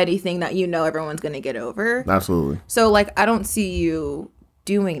dumb petty thing that you know everyone's gonna get over. Absolutely. So like I don't see you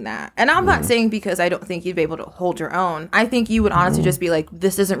doing that. And I'm not saying because I don't think you'd be able to hold your own. I think you would honestly just be like,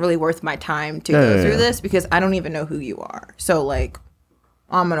 this isn't really worth my time to go through this because I don't even know who you are. So like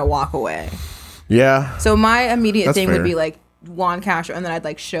I'm gonna walk away. Yeah. So my immediate That's thing fair. would be like Juan Castro, and then I'd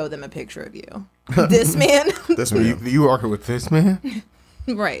like show them a picture of you. This man. This man. You working with this man?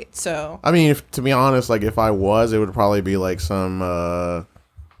 Right. So I mean, to be honest, like if I was, it would probably be like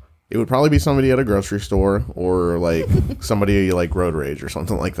it would probably be somebody at a grocery store or like somebody like road rage or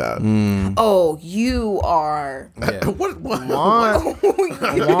something like that. oh, you are Yeah. What? Juan,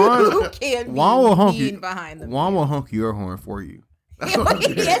 you can't be Juan will honk mean you. behind them. Juan will honk your horn for you.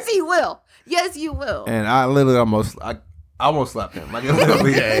 Yes, he will. Yes, you will. And I literally almost slapped him. Like,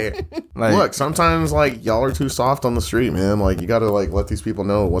 literally, like, Look, sometimes like y'all are too soft on the street, man. Like you gotta like let these people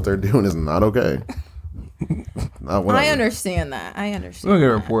know what they're doing is not okay. Not whatever. I understand that. I we're understand. gonna get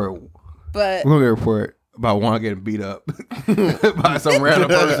a report. But We're gonna get a report about Juan getting beat up by some random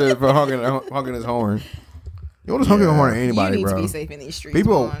person for honking his horn. You don't just honk your horn at you anybody, need bro. to be safe in these streets.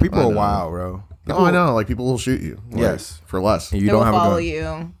 People Juan. are know. wild, bro. No, I know. Like people will shoot you. Like, Yes. for less. And you They don't will have a follow gun.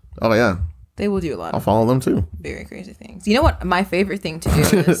 you. Oh yeah, They will do a lot I'll of follow them too. very crazy things. You know what? My favorite thing to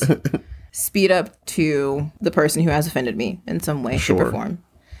do is speed up to the person who has offended me in some way, shape, or Sure. form.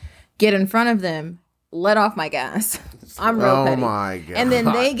 Get in front of them, let off my gas. I'm real Oh petty. my God. And then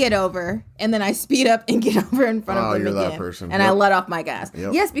they get over, and then I speed up and get over in front Oh, of them you're that again. person. And I Yep. let off my gas.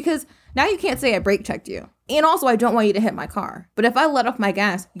 Yep. Yes, because now you can't say I brake checked you. And also, I don't want you to hit my car. But if I let off my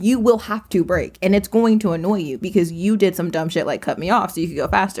gas, you will have to brake. And it's going to annoy you because you did some dumb shit like cut me off so you could go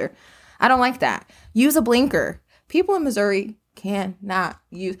faster. I don't like that. Use a blinker. People in Missouri cannot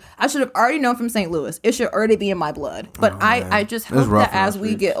use. I should have already known from St. Louis. It should already be in my blood. But I just It's hope rough that in as our we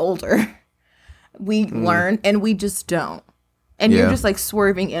streets. get older, we learn and we just don't. And you're Yeah. just like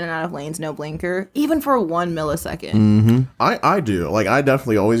swerving in and out of lanes, no blinker, even for 1 millisecond. I do. Like I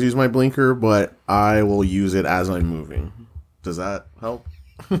definitely always use my blinker, but I will use it as I'm moving. Does that help?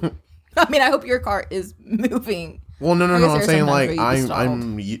 I mean, I hope your car is moving. Well, no. I guess I'm there are saying some like times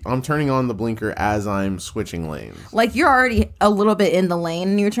where I'm turning on the blinker as I'm switching lanes. Like you're already a little bit in the lane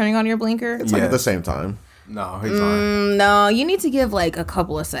and you're turning on your blinker. It's like at the Yes. same time. No, he's lying. No, you need to give like a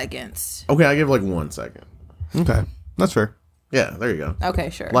couple of seconds. Okay, I give like 1 second. Okay, that's fair. Yeah, there you go. Okay,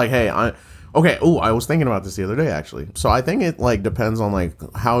 sure. Like, hey, okay. Oh, I was thinking about this the other day actually. So I think it like depends on like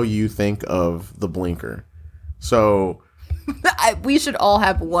how you think of the blinker. So We should all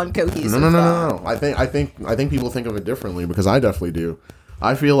have one cohesive thought. no. I think people think of it differently because I definitely do.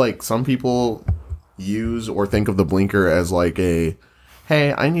 I feel like some people use or think of the blinker as like a,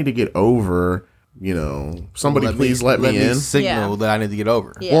 hey, I need to get over. You know, somebody please let me in. Signal Yeah. that I need to get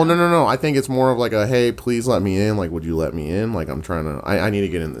over. Yeah. Well, no. I think it's more of like a, hey, please let me in. Like, would you let me in? Like, I'm trying to, I need to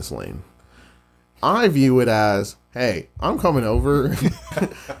get in this lane. I view it as, hey, I'm coming over,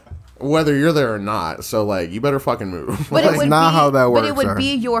 whether you're there or not. So, like, you better fucking move. But Like, it would not be, how that But works, it would sir.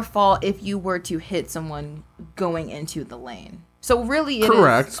 be your fault if you were to hit someone going into the lane. So really, it is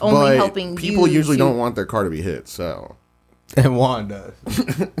correct. only But helping people you usually to- don't want their car to be hit. So, And Juan does.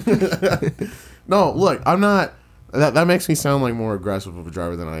 no, look, I'm not. That makes me sound like more aggressive of a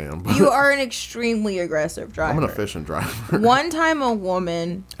driver than I am. But You are an extremely aggressive driver. I'm an efficient driver. One time, a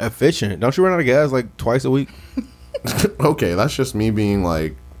woman. Efficient. Don't you run out of gas like twice a week? Okay, that's just me being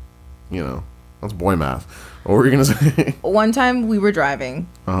like, you know, that's boy math. What were you gonna say? One time, we were driving,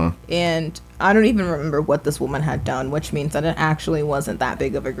 Uh-huh. and I don't even remember what this woman had done, which means that it actually wasn't that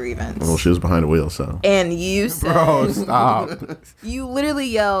big of a grievance. Well, she was behind the wheel, so. And you said, Bro, stop. you literally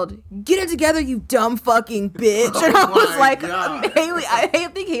yelled, "Get it together, you dumb fucking bitch!" And I was my like, God. Haley, I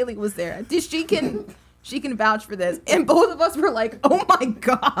think Haley was there. She can vouch for this. And both of us were like, "Oh my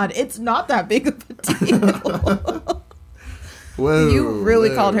God, it's not that big of a deal." Whoa, You really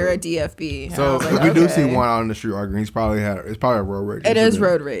whoa. called her a DFB. And I So was if like, we do okay. see one out on the street arguing, it's probably a road rage. It is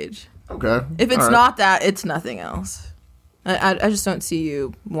incident. road rage. Okay. If it's All right. not that, it's nothing else. I just don't see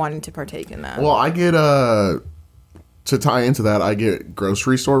you wanting to partake in that. Well, I get to tie into that, I get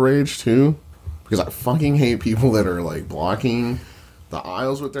grocery store rage too, because I fucking hate people that are like blocking the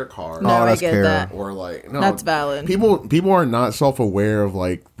aisles with their car. no, Oh, I that's get Kara. that. Or like no, That's valid. People are not self-aware of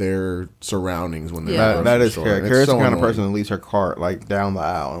like their surroundings when they're Yeah. in the That grocery is store. fair. It's Kara's so the kind of annoying. person that leaves her cart like down the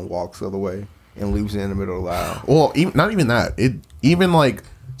aisle and walks the other way and leaves it in the middle of the aisle. Well, not even that. It even like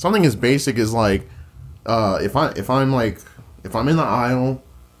something as basic as like if I'm in the aisle,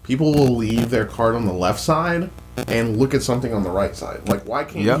 people will leave their cart on the left side and look at something on the right side. Like, why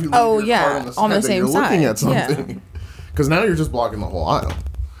can't Yep. you leave Oh, your yeah, cart on the, on the side that same you're looking side. at something? Because now you're just blocking the whole aisle.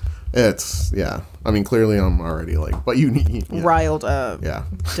 It's I mean, clearly I'm already like, but you need riled up. Yeah.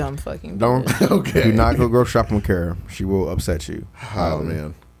 Dumb fucking. Don't. Okay. Do not go grocery shopping with Kara. She will upset you. Oh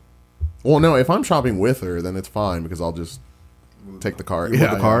man. Well, no. If I'm shopping with her, then it's fine because I'll just take the cart.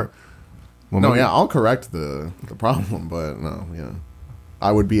 The cart. Well, No, maybe- I'll correct the problem, but no,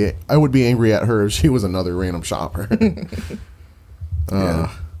 I would be angry at her if she was another random shopper.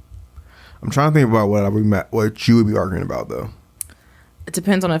 Yeah. I'm trying to think about what you would be arguing about though. It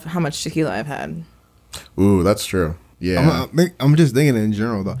depends on how much tequila I've had. Ooh, that's true. Yeah. I'm just thinking in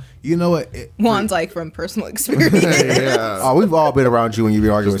general though. You know what? One's like from personal experience. Yeah. Oh, we've all been around you when you be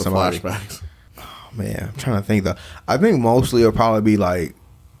arguing Just with the somebody. flashbacks. Oh, man, I'm trying to think though. I think mostly it'll probably be like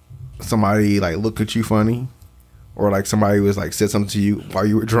somebody like looked at you funny, or like somebody was like said something to you while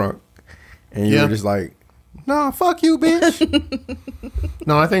you were drunk, and you were just like, "Nah, fuck you, bitch."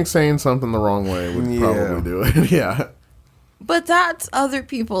 No, I think saying something the wrong way would probably do it. Yeah. But that's other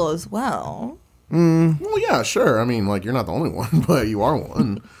people as well. Well, yeah, sure. I mean, like, you're not the only one, but you are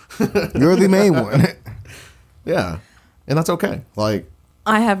one. You're the main one. Yeah. And that's okay. Like,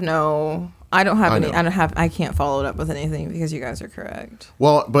 I can't follow it up with anything because you guys are correct.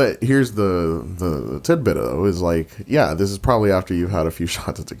 well, but here's the tidbit though, is like, yeah, this is probably after you've had a few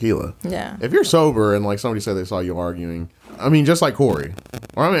shots of tequila. Yeah. If you're sober and like somebody said they saw you arguing, I mean, just like Corey,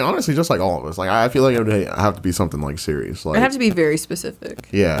 or I mean, honestly, just like all of us, like I feel like it would have to be something like serious. Like, I have to be very specific.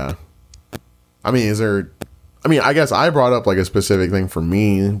 yeah. I mean, I guess I brought up like a specific thing for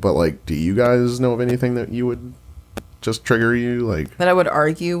me, but like, do you guys know of anything that you would just trigger you? Like, That I would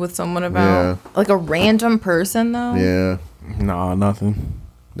argue with someone about? Yeah. Like a random person, though? yeah, Nah, nothing.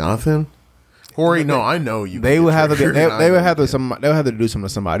 nothing. Corey, no, I know you. They would have to. triggered, They and I would know have you to. They would have to do something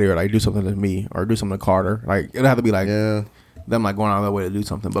to somebody, or like do something to me, or do something to Carter. Like it'd have to be like Yeah. them like going out of their way to do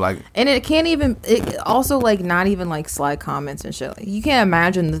something. But like, And it can't even, it also like not even like sly comments and shit. Like you can't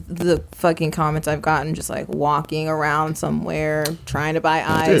imagine the fucking comments I've gotten just like walking around somewhere trying to buy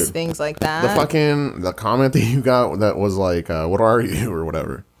ice, Dude, things like that. the comment that you got that was like, what are you or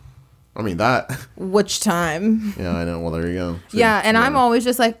whatever. I mean that. Which time? Yeah, I know. Well, there you go. See? Yeah, and I'm always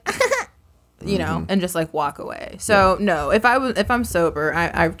just like, you know, and just like walk away. So no, if I'm sober,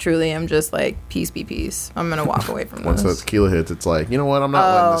 I truly am just like peace be peace. I'm gonna walk away from Once this. that tequila hits, it's like, you know what? I'm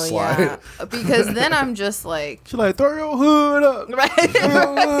not letting this slide. Yeah, because then I'm just like, she's like, throw your hood up, right?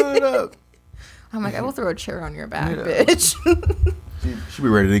 throw your hood up. I'm like, I will throw a chair on your back, Yeah. bitch. She'll be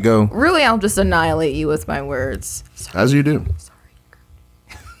ready to go. Really, I'll just annihilate you with my words. Sorry. As you do. Sorry.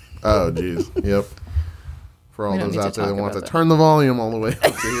 Oh, jeez. Yep. For all We don't those need to out there that talk want to about that. turn the volume all the way up to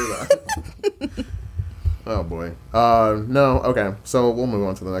hear that. Oh, boy. No, okay. So we'll move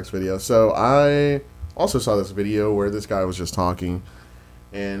on to the next video. So I also saw this video where this guy was just talking,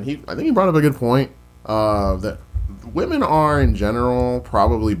 and I think he brought up a good point, that women are, in general,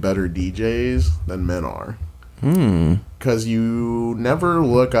 probably better DJs than men are. Because you never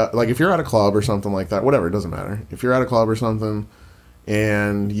look up, like if you're at a club or something like that, whatever, it doesn't matter. If you're at a club or something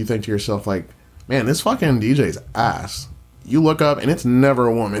and you think to yourself like, man, this fucking DJ's ass. You look up and it's never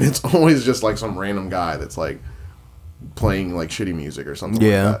a woman. It's always just like some random guy that's like playing like shitty music or something like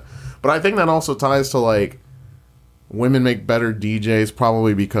that. But I think that also ties to like women make better DJs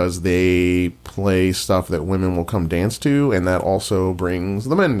probably because they play stuff that women will come dance to, and that also brings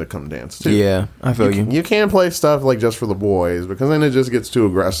the men to come dance too. Yeah, I feel you. You can't play stuff like just for the boys because then it just gets too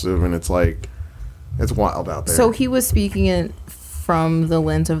aggressive and it's like it's wild out there. So he was speaking from the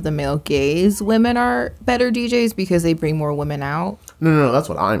lens of the male gaze. Women are better DJs because they bring more women out. No, that's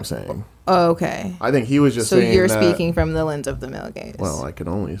what I'm saying. Oh, okay. I think he was just So saying you're that, speaking from the lens of the male gaze. Well, I can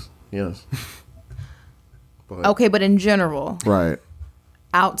only, yes. But, okay, but in general, right.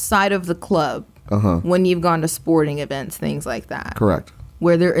 outside of the club, when you've gone to sporting events, things like that, Correct.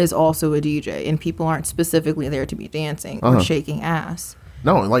 where there is also a DJ and people aren't specifically there to be dancing or shaking ass.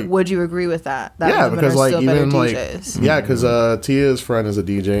 No, like, Would you agree with that? That yeah, women because are like still better even like DJs. yeah, because Tia's friend is a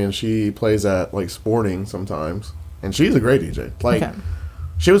DJ and she plays at like sporting sometimes, and she's a great DJ. Like, Okay.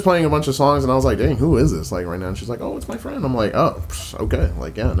 she was playing a bunch of songs, and I was like, "Dang, who is this?" Like right now, and she's like, "Oh, it's my friend." I'm like, "Oh, okay."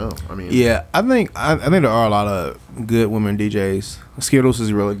 Like, yeah, no, I mean, Yeah, I think there are a lot of good women DJs. Skittles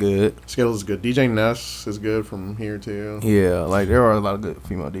is really good. Skittles is good. DJ Ness is good from here too. Yeah, like there are a lot of good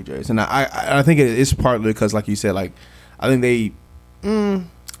female DJs, and I think it's partly because, like you said, like I think they,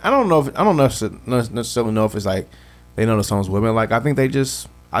 I don't necessarily know if it's like they know the songs women like. I think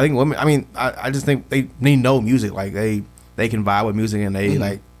women. I mean, I just think they know music. Like they can vibe with music and they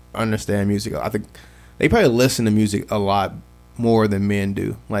like understand music. I think they probably listen to music a lot more than men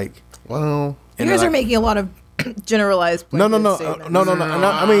do. Like, Well, You guys are making a lot of generalized. No. blanket statements.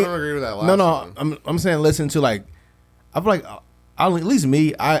 I mean, I don't agree with that last one. I'm saying listen to like, I feel like at least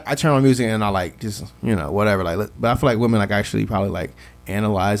me, I turn on music and I like just whatever. Like, but I feel like women like actually probably like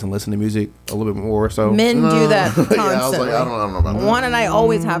analyze and listen to music a little bit more. So Men do that constantly. I was like, I don't know about that. Juan and I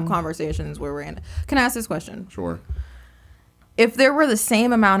always have conversations where we're in. Can I ask this question? Sure. If there were the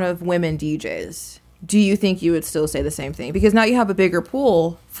same amount of women DJs, do you think you would still say the same thing? Because now you have a bigger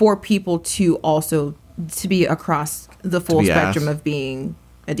pool for people to also to be across the full spectrum of being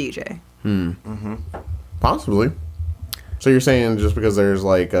a DJ. Possibly. So you're saying just because there's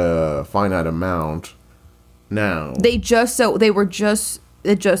like a finite amount now, it just so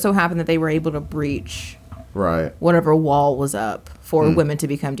happened that they were able to breach right whatever wall was up for women to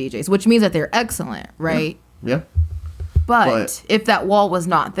become DJs, which means that they're excellent, right? Yeah. But if that wall was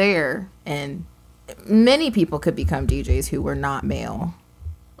not there, and many people could become DJs who were not male.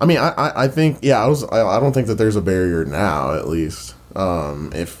 I mean, I think I don't think that there's a barrier now. At least,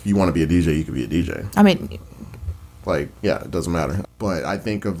 if you want to be a DJ, you could be a DJ. I mean, like, yeah, it doesn't matter. But I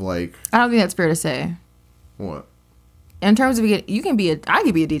think of like, I don't think that's fair to say. What? In terms of I could be a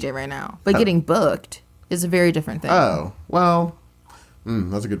DJ right now, but getting booked is a very different thing. Oh, well,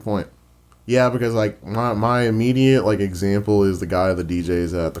 that's a good point. Yeah, because like my immediate like example is the guy that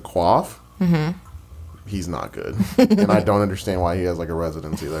DJs at the Quaff. Mm-hmm. He's not good, and I don't understand why he has like a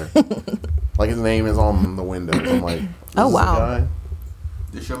residency there. Like his name is on the windows. I'm like, oh wow,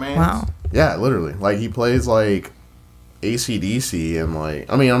 this your man? Wow. Yeah, literally. Like he plays like AC/DC and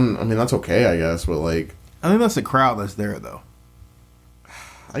like I mean that's okay I guess, but like I think that's the crowd that's there though.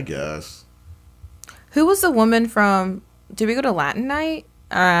 I guess. Who was the woman from? Did we go to Latin night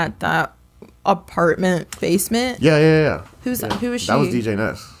at that apartment basement? Yeah. Who was she? That was DJ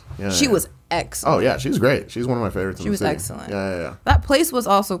Ness. Yeah, she was excellent. Oh yeah, she's great. She's one of my favorites. She was excellent. Yeah. That place was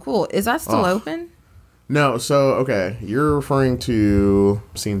also cool. Is that still open? No. So okay, you're referring to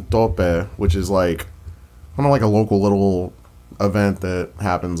Sintope, which is like kind of like a local little event that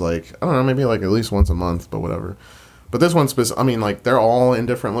happens like I don't know, maybe like at least once a month, but whatever. But this one's I mean, like they're all in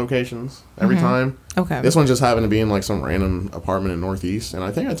different locations every time. Okay. This one just happened to be in like some random apartment in Northeast, and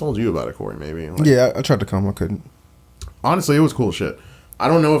I think I told you about it, Corey. Maybe. Like, yeah, I tried to come, I couldn't. Honestly, it was cool shit. I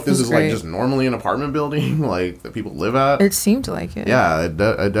don't know if this is great. like just normally an apartment building like that people live at. It seemed like it. Yeah, it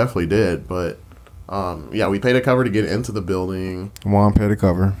definitely did. But yeah, we paid a cover to get into the building. Juan paid a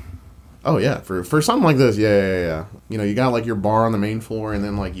cover. Oh yeah, for something like this, yeah. You know, you got like your bar on the main floor, and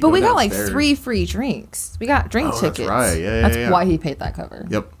then like you. But go we got downstairs. like 3 free drinks. We got drink tickets. That's right. Yeah. That's why he paid that cover.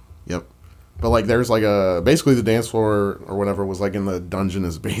 Yep. But like, there's like basically the dance floor or whatever was like in the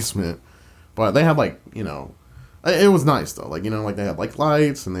Dungeness basement, but they had like it was nice though. Like like they had like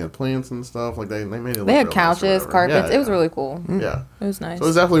lights and they had plants and stuff. Like they made it. They had real couches, nice carpets. Yeah, It was really cool. Yeah. It was nice. So it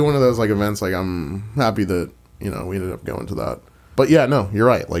was definitely one of those like events. Like I'm happy that we ended up going to that. But yeah, no, you're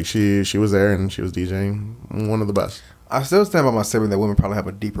right. Like she was there and she was DJing. One of the best. I still stand by my statement that women probably have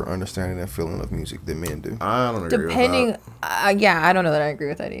a deeper understanding and feeling of music than men do. I don't agree Depending, with that. I don't know that I agree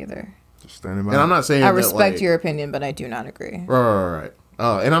with that either. Just standing by. And I'm not saying I that, respect like, your opinion, but I do not agree. Right.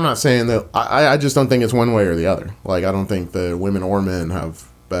 And I'm not saying that. I just don't think it's one way or the other. Like I don't think that women or men have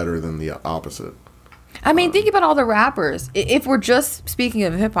better than the opposite. I mean, think about all the rappers. If we're just speaking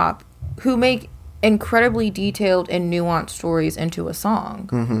of hip hop, who make incredibly detailed and nuanced stories into a song.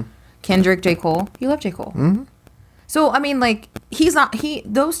 Mm-hmm. Kendrick, J. Cole. You love J. Cole. Mm-hmm. So, I mean, like,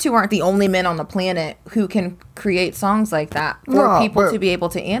 those two aren't the only men on the planet who can create songs like that for people to be able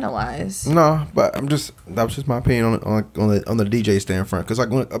to analyze. No, but that was just my opinion on the DJ standpoint. Because,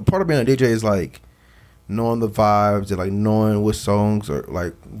 like, a part of being a DJ is, like, knowing the vibes and, like, knowing which songs are,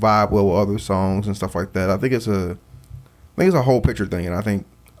 like, vibe well with other songs and stuff like that. I think it's a whole picture thing. And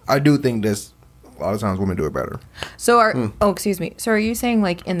I do think that's, a lot of times women do it better. So excuse me. So are you saying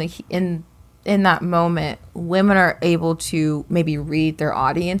like in that moment, women are able to maybe read their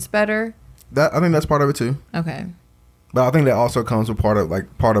audience better? I think that's part of it too. Okay. But I think that also comes with part of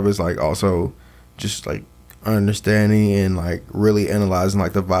it is like also just like understanding and like really analyzing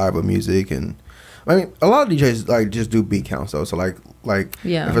like the vibe of music. And I mean, a lot of DJs like just do beat counts though. So like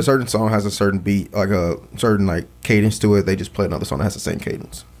if a certain song has a certain beat, like a certain like cadence to it, they just play another song that has the same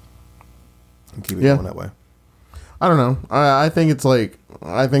cadence. And keep it going that way. I don't know. I think it's like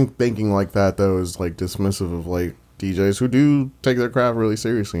thinking like that though is like dismissive of like DJs who do take their craft really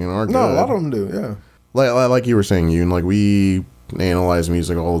seriously and are good. No, a lot of them do. Yeah. Like you were saying, Yoon, like we analyze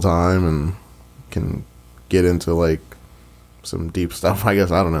music all the time and can get into like some deep stuff. I guess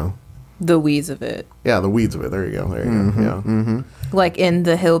I don't know. The weeds of it. Yeah, the weeds of it. There you go. Yeah. Mm-hmm. Like in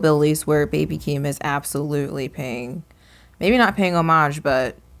the Hillbillies, where Baby Keem is absolutely maybe not paying homage,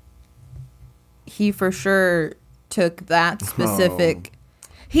 but he for sure took that specific.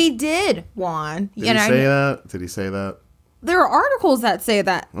 He did, Juan. Did he say that? Did he say that? there are articles that say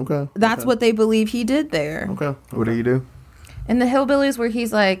that. Okay. That's what they believe he did there. Okay. What do you do? In the Hillbillies, where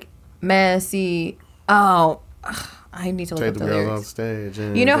he's like, messy. Oh, I need to look Take up the the girls lyrics. off stage.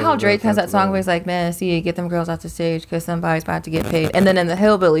 And You know how Drake has that song where he's like, messy, get them girls off the stage because somebody's about to get paid. And then in the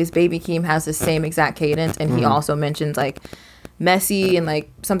Hillbillies, Baby Keem has the same exact cadence. And he also mentions like messy and like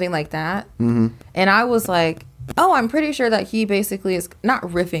something like that. And I was like, oh, I'm pretty sure that he basically is not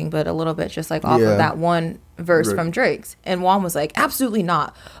riffing, but a little bit just like off of that one verse from Drake's. And Juan was like, absolutely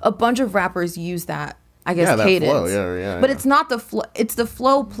not. A bunch of rappers use that, I guess, that cadence. flow. Yeah. But it's not the flow. It's the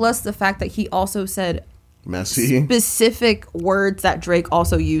flow plus the fact that he also said messy specific words that Drake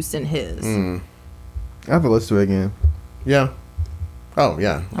also used in his. I have to listen to it again. Yeah. Oh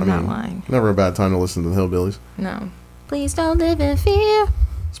yeah. I'm not lying. Never a bad time to listen to the Hillbillies. No. Please don't live in fear.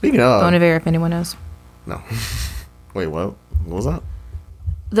 Speaking of, Bon Iver, if anyone knows. no. Wait, what? What was that?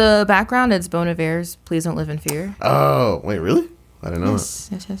 The background is Bon Iver's "Please Don't Live in Fear." Oh, wait, really? I didn't know Yes.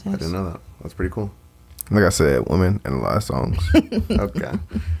 that. I didn't know that. That's pretty cool. Like I said, women and a lot of songs. Okay.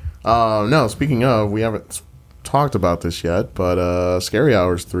 No, speaking of, we haven't talked about this yet, but Scary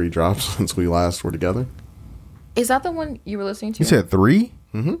Hours 3 dropped since we last were together. Is that the one you were listening to? You said 3?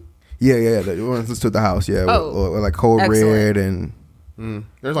 Mm-hmm. Yeah. The ones that stood the house. Yeah. Oh. With like Cold Excellent. Red and.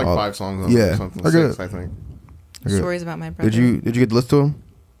 There's like 5 songs on yeah, it, something they're 6, good. I think. Stories about my brother. Did you get to listen to them?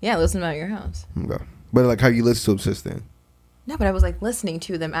 Yeah, listen about your house. Okay. But like, how you listen to them since then? No, but I was like listening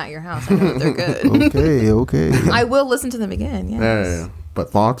to them at your house. I know that they're good. Okay. I will listen to them again. Yes. Yeah. But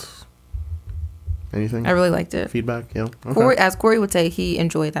thoughts? Anything? I really liked it. Feedback? Yeah. Okay. Corey, as Corey would say, he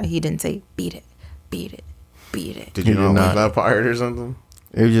enjoyed that. He didn't say beat it, beat it, beat it. Did you He not did like not. that part or something?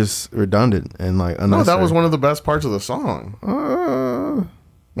 It was just redundant and like No, unnecessary. that was one of the best parts of the song.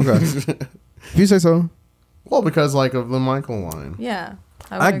 Okay. If you say so. Well, because like of the Michael line. Yeah,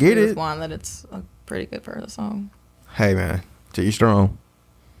 I would get agree with it. Juan that it's a pretty good part of the song. Hey man, to you strong.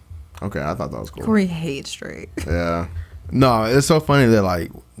 Okay, I thought that was cool. Corey hates Drake. Yeah. No, it's so funny that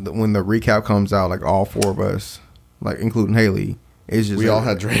like when the recap comes out, like all 4 of us, like including Haley, it's just We all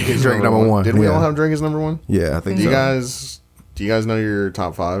had Drake as Drake number one. Didn't we Yeah. all have Drake as number 1? Yeah, I think Do so. you guys know your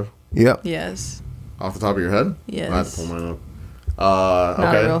top 5 Yep. Yes. off the top of your head? Yes. I have to pull mine up. Not a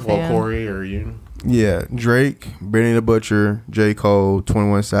Okay. real Well, fan. Corey or you? Yeah, Drake, Benny the Butcher, J. Cole,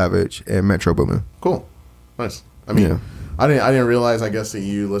 21 Savage, and Metro Boomin. Cool. Nice. I mean, Yeah. I didn't realize, I guess, that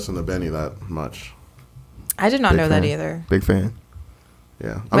you listen to Benny that much. I did not Big know that fan. either. Big fan.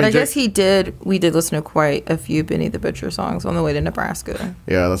 Yeah. But I mean, guess we did listen to quite a few Benny the Butcher songs on the way to Nebraska.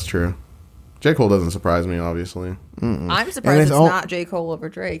 Yeah, that's true. J. Cole doesn't surprise me, obviously. I'm surprised And it's it's all- not J. Cole over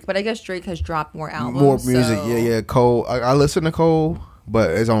Drake, but I guess Drake has dropped more albums. More music. so- Yeah. Cole. I listen to Cole,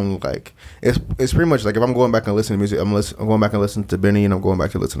 but it's on like it's pretty much like if I'm going back and listening to music, I'm going back and listening to Benny, and I'm going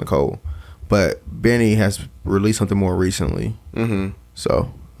back to listen to Cole. But Benny has released something more recently,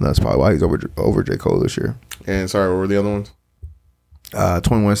 so that's probably why he's over J. Cole this year. And sorry, what were the other ones?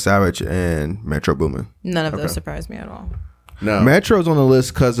 21 Savage and Metro Boomin. None of those surprised me at all. No. Metro's on the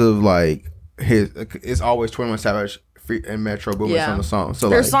list because of like it's always 21 Savage and Metro Boomin Yeah. on the song. So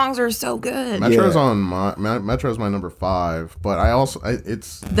Their like, songs are so good. Metro's Yeah. on Metro's my number 5, but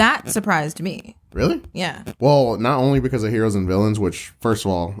it's That surprised me. really? Yeah. Well, not only because of Heroes and Villains, which first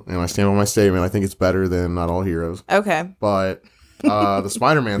of all, and I stand by my statement, I think it's better than Not All Heroes, Okay. but the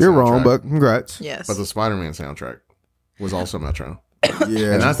Spider-Man you're soundtrack, wrong, but congrats. Yes. but the Spider-Man soundtrack was also Metro.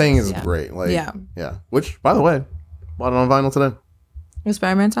 Yeah, And that thing is Yeah. great. Like, Yeah. yeah. Which, by the way, bought it on vinyl today. The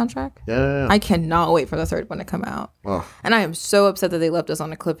Spider-Man soundtrack? Yeah. I cannot wait for the third one to come out. Ugh. And I am so upset that they left us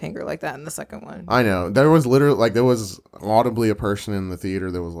on a cliffhanger like that in the second one. I know. There was literally, like, there was audibly a person in the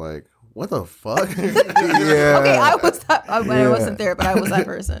theater that was like, what the fuck? yeah. Okay, I was that. I wasn't there, but I was that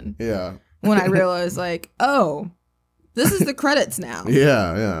person Yeah. when I realized, like, oh, this is the credits now,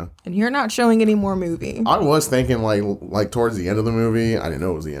 Yeah. and you're not showing any more movie. I was thinking, like towards the end of the movie, I didn't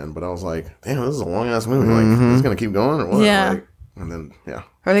know it was the end, but I was like, damn, this is a long ass movie. Like, is this going to keep going or what? Yeah. Like, and then, yeah.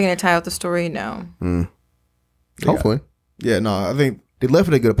 Are they going to tie out the story? No. Hopefully. Yeah, no, I think they left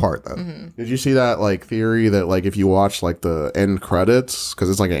it a good part though. Did you see that, like, theory that, like, if you watch, like, the end credits, because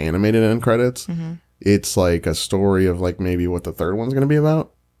it's, like, an animated end credits, it's, like, a story of, like, maybe what the third one's going to be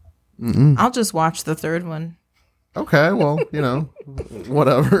about? I'll just watch the third one. Okay, well, you know,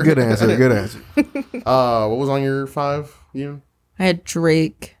 whatever. Good answer. Good answer. What was on your 5, Ian? I had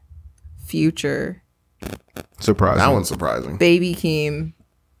Drake, Future, Surprising. That one's surprising. Baby Keem,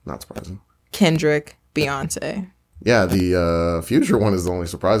 Not surprising. Kendrick, Beyonce. Yeah, the Future one is the only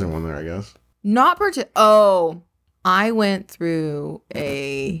surprising one there, I guess. Oh, I went through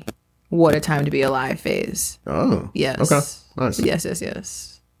a what a time to be alive phase. Oh. Yes. Okay. Nice.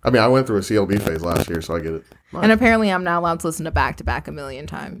 Yes. I mean, I went through a CLB phase last year, so I get it. Nice. And apparently I'm not allowed to listen to back to back a million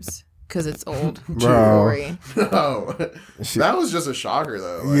times because it's old. Bro. Corey. No, that was just a shocker,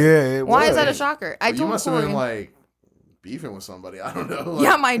 though. Like, yeah. Why is that a shocker? I you told must Corey. have been like beefing with somebody. I don't know. Like,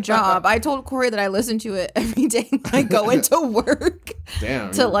 Yeah, my job. I told Corey that I listen to it every day when I go into work.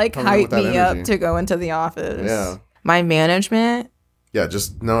 Damn. To like hype me up to go into the office. Yeah. My management. Yeah,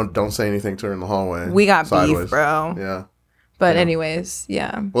 just don't say anything to her in the hallway. We got sideways. beef, bro. Yeah. But Yeah. anyways,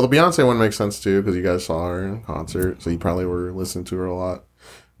 yeah. Well, the Beyonce one makes sense too because you guys saw her in concert, so you probably were listening to her a lot.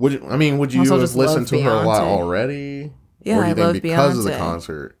 Would you Also have just listened to love her a lot Beyonce. already? Yeah, or do you I think love because of the Beyonce.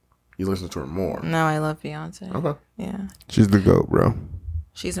 concert, you listen to her more? No, I love Beyonce. Okay. Yeah. She's the GOAT, bro.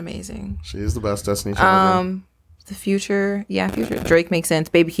 She's amazing. She is the best Destiny Child. The Future. Yeah, Future. Drake makes sense.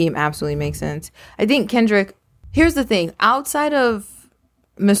 Baby Keem absolutely makes sense. I think Kendrick. Here's the thing. Outside of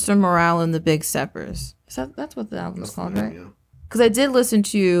Mr. Morale and the Big Steppers. That's what the album's called, right? Yeah. Because I did listen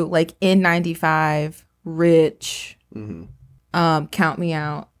to like N95, Rich, Count Me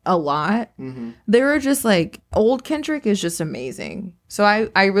Out a lot. They were just like old Kendrick is just amazing. So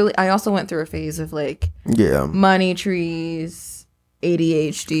I also went through a phase of like Yeah. Money Trees,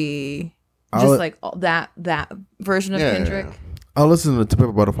 ADHD, just like all that version of Kendrick. Yeah. I listen to Pimp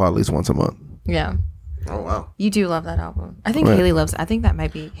a Butterfly at least once a month. Yeah. Oh wow. You do love that album. I think Right. Haley loves. I think that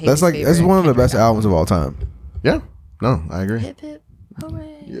might be. Haley's That's one of the favorite best Kendrick albums of all time. Yeah. No, I agree. Hip hip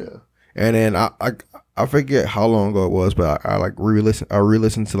hooray. Yeah. And then I forget how long ago it was, but I like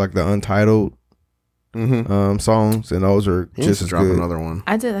re-listened to like the Untitled songs, and those are He needs just to as drop good. another one.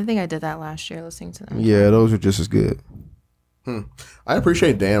 I think I did that last year listening to them. Yeah, those are just as good. I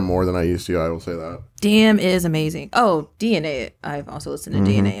appreciate Damn more than I used to. I will say that. Damn is amazing. Oh, DNA. I've also listened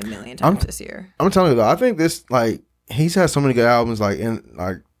to DNA a million times this year. I'm telling you though, I think this like he's had so many good albums. Like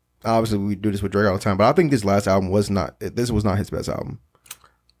obviously we do this with Drake all the time, but I think this last album was not his best album.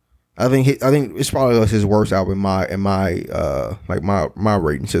 I think it's probably his worst album in my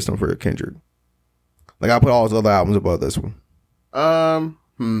rating system for Kendrick. Like I put all his other albums above this one.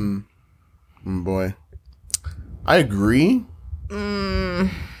 Boy, I agree.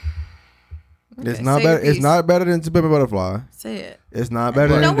 It's not better. It's not better than To Pimp a Butterfly. Say it. It's not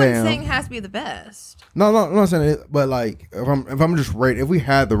better No than one's Damn. saying it has to be the best. No, I'm not saying it. But like, if I'm just if we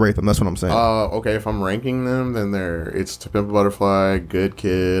had the rate them, that's what I'm saying. Okay, if I'm ranking them, then it's To Pimp a Butterfly, Good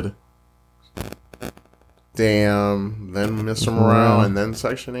Kid, Damn, then Mr. Morale, and then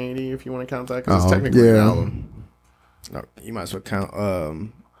Section 80, if you want to count that, because it's technically an album. No, you might as well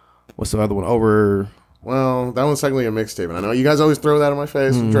count. What's the other one? Over. Well, that one's technically a mixtape, and I know you guys always throw that in my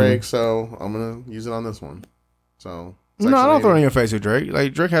face with Drake, so I'm gonna use it on this one. So No, I don't throw it in your face with Drake.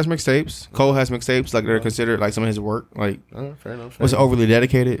 Like Drake has mixtapes. Cole has mixtapes. Like they're considered like some of his work. Like fair enough. what's Overly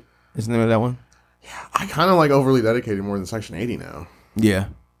Dedicated? Is the name of that one? I kind of like Overly Dedicated more than Section 80 now. Yeah.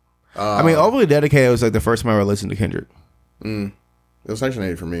 I mean, Overly Dedicated was like the first time I ever listened to Kendrick. It was Section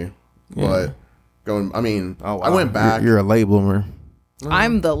 80 for me, Yeah. but Oh, wow. I went back. You're a late bloomer.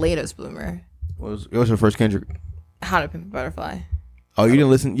 I'm the latest bloomer. What was your first Kendrick? How to Pimp a Butterfly. Oh, you didn't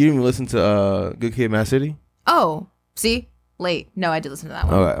listen. You didn't even listen to Good Kid, Mad City. Oh, see? Late. No, I did listen to that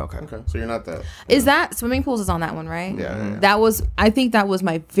one. Okay, so you're not that. Is that Swimming Pools is on that one, right? Yeah. I think that was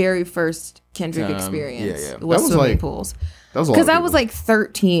my very first Kendrick experience. yeah. Was That was Swimming like- Pools. That was a lot. Because of I people. was like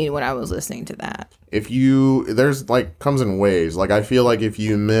 13 when I was listening to that. There's like comes in waves. Like I feel like if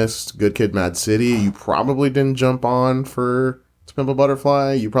you missed Good Kid, Mad City, you probably didn't jump on for To Pimp a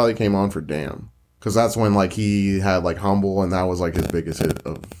Butterfly. You probably came on for Damn, because that's when like he had like Humble, and that was like his biggest hit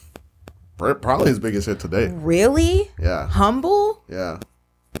of. Probably his biggest hit to date. Really? Yeah. Humble? Yeah.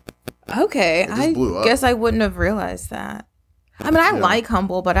 Okay. just I blew up. guess I wouldn't have realized that. I mean, I like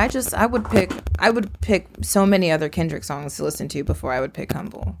Humble, but I would pick so many other Kendrick songs to listen to before I would pick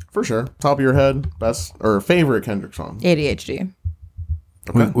Humble. For sure. Top of your head, best or favorite Kendrick song? ADHD.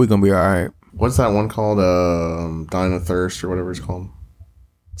 We're gonna be all right. What's that one called? Dying of Thirst or whatever it's called.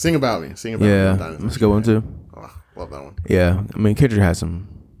 Sing About Me. Sing About Yeah, Me. Dying of that's a Thirst. good one too. Oh, love that one. Yeah, I mean Kendrick has some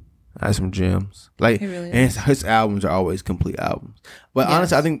gems. Like, He really and his albums are always complete albums. But Yes.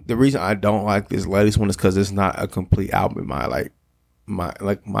 honestly, I think the reason I don't like this latest one is because it's not a complete album in my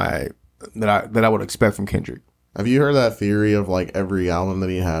that I would expect from Kendrick. Have you heard that theory of like every album that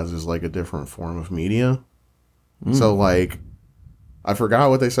he has is like a different form of media? So like, I forgot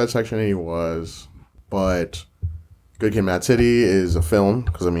what they said Section 80 was, but Good Kid, Mad City is a film,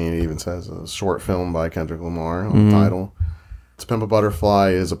 because I mean it even says a short film by Kendrick Lamar on the title. To Pimp a Butterfly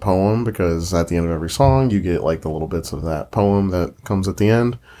is a poem, because at the end of every song you get like the little bits of that poem that comes at the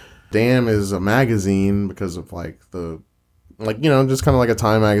end. Damn is a magazine, because of like the, like, you know, just kind of like a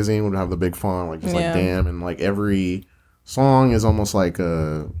Time magazine would have the big font, like just like Yeah. Damn, and like every song is almost like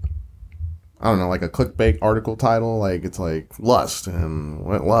a, I don't know, like a clickbait article title. Like it's like lust and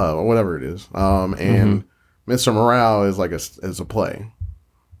love or whatever it is. And Mr. Morale is like is a play,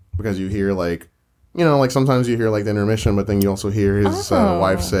 because you hear like, you know, like sometimes you hear like the intermission, but then you also hear his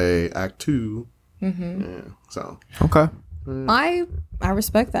wife say Act 2. Yeah, so Okay. I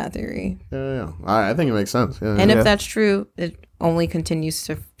respect that theory. yeah. I think it makes sense. Yeah, And if that's true, it only continues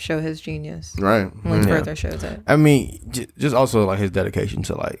to show his genius. right. Only further shows it. I mean, just also like his dedication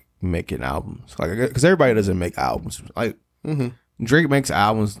to like making albums, like because everybody doesn't make albums. Like Drake makes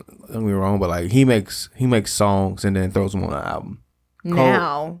albums. Don't get me wrong, but like he makes songs and then throws them on an album.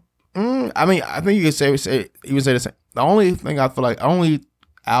 Now, I mean, I think you could say the same. The only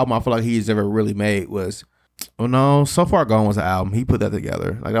album I feel like he's ever really made was, oh no, So Far Gone was an album. He put that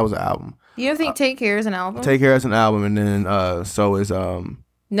together. Like that was an album. you don't think Take Care is an album? Take Care is an album, and then so is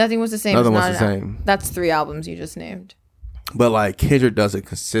Nothing Was the Same. Nothing is Was not the an Same. That's 3 albums you just named. But like Kendrick does it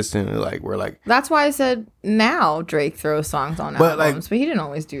consistently. Like we're like, That's why I said now Drake throws songs on But, like- albums, but he didn't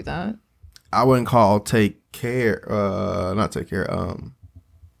always do that. I wouldn't call Take Care, not Take Care,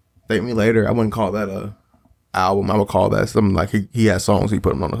 Thank Me Later. I wouldn't call that a album. I would call that something like he has songs, he put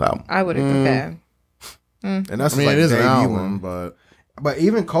them on his album. I would okay. And that's I mean, like it is an debut album, one. but But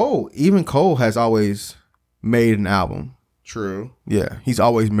even Cole has always made an album. true. Yeah, he's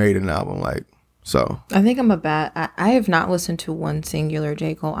always made an album. Like so. I think I have not listened to one singular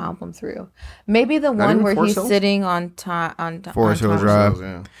J. Cole album through. Maybe the one even where Forest he's Hills? sitting on top on Forest Hills top. Drive.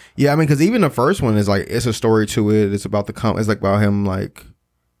 Yeah. Yeah, I mean, because even the first one is like it's a story to it. It's about it's like about him like.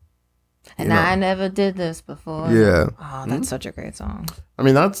 And I never did this before. Yeah. Oh, that's such a great song. I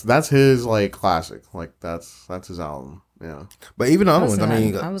mean, that's his like classic. Like that's his album. Yeah. But even the other ones, I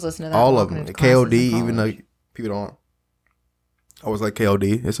mean, I was listening to that all of walking them. into The classes KOD, in even though college. people don't always like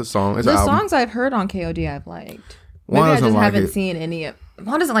KOD. It's a song. It's The an album. songs I've heard on KOD I've liked. Maybe Juan I doesn't just like haven't it. seen any of.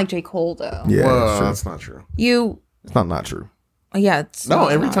 Juan doesn't like J. Cole though. Yeah, Well, that's true. that's not true. You. It's not true. Yeah. It's No,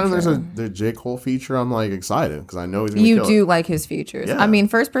 not- every not time there's true. the J. Cole feature, I'm like excited because I know he's gonna You kill do it. like his features. Yeah. I mean,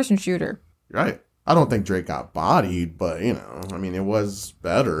 first person shooter. Right. I don't think Drake got bodied, but you know, I mean, it was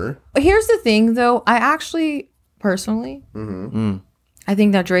better. Here's the thing, though. I actually, personally, I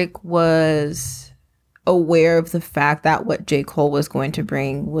think that Drake was aware of the fact that what J. Cole was going to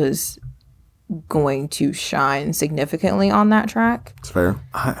bring was going to shine significantly on that track. It's fair.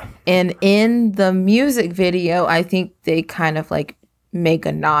 And in the music video, I think they kind of like make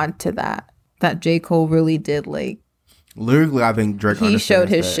a nod to that J. Cole really did like. Lyrically, I think Drake. He showed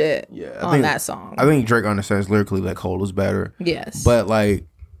understands his that. shit Yeah, on that song. I think Drake understands lyrically that Cole is better. Yes. But like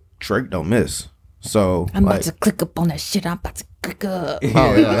Drake don't miss. So I'm like, about to click up on that shit. I'm about to click up. Oh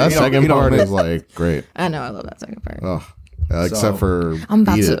yeah, that You don't- second you don't part miss. is like great. I know. I love that second part. Oh, except for I'm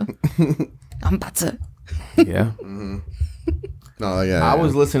about Beat to. It. I'm about to. yeah. No, yeah. I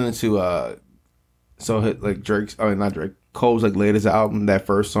was listening to like Drake's. I mean, not Drake. Cole's like latest album. That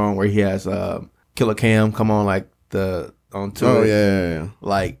first song where he has Killer Cam come on like onto Oh it. yeah.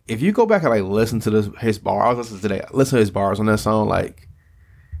 Like if you go back and like listen to his bar, I was listening today. Listen to his bars on that song. Like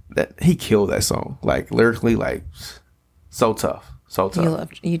that, he killed that song. Like lyrically, like so tough, so tough. You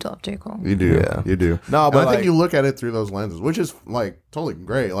love J. Cole. You do, Yeah. you do. No, And but I think like- you look at it through those lenses, which is like totally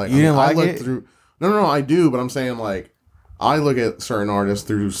great. Like You didn't I like look it? through. No, I do, but I'm saying like I look at certain artists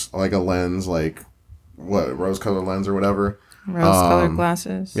through like a lens, like what rose-colored lens or whatever. Rose-colored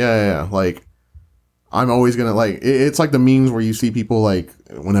glasses. Yeah. Like I'm always gonna like. It's like the memes where you see people like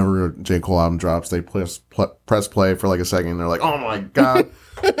whenever a J. Cole album drops, they press play for like a second. And they're like, "Oh my god,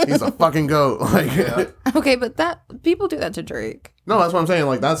 he's a fucking goat!" Like, Okay, but that people do that to Drake. no, that's what I'm saying.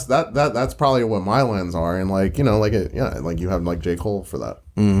 Like that's probably what my lens are, and like you know, like like you have like J. Cole for that.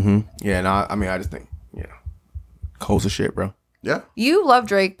 Mm-hmm. Yeah. No, I mean, I just think Cole's a shit, bro. Yeah. You love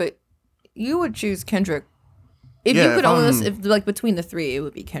Drake, but you would choose Kendrick. If Yeah, you could if only I'm- listen, if like between the three, it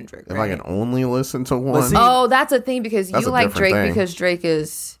would be Kendrick. If right? I can only listen to one, see- Oh, that's a thing because That's you a like different Drake thing. because Drake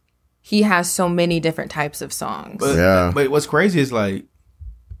he has so many different types of songs. But, Yeah. But what's crazy is like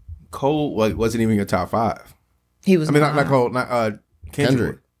Cole like wasn't even in your top 5. He was. I mean, not Cole, not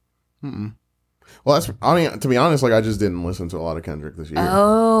Kendrick. Kendrick. well, that's. I mean, to be honest, like I just didn't listen to a lot of Kendrick this year.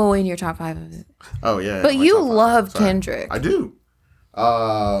 Oh, in your top 5 of it. Oh yeah, But my you top five. love Sorry. Kendrick. I do.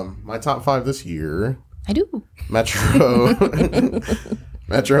 My top 5 this year: I do. Metro,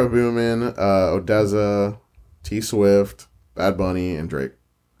 Metro Boomin, Odessa, T Swift, Bad Bunny, and Drake.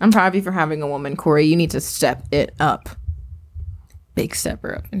 I'm proud of you for having a woman, Corey. You need to step it up. Big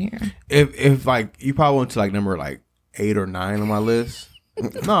stepper up in here. If like you probably went to like number like 8 or 9 on my list.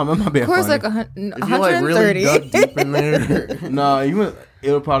 No, I'm not being Corey's funny. like If you like really 130. dug deep in there, No,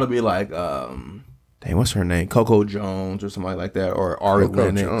 it'll probably be like dang, what's her name? Coco Jones or somebody like that, or Ari Coco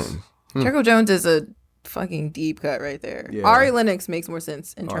Lennox. Jones. Coco Jones is a fucking deep cut right there. Yeah. Ari Lennox makes more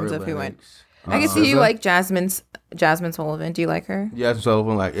sense in terms Ari of who went. Lennox. I can see you like Jasmine Sullivan. Do you like her? Jasmine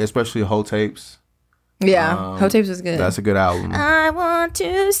Sullivan, like especially Whole Tapes. Yeah, Whole Tapes is good. That's a good album. I want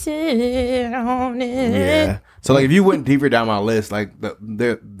to sit on it. Yeah. So like, if you went deeper down my list, like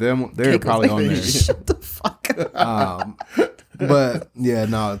they're probably on there. Shut the fuck up. But yeah,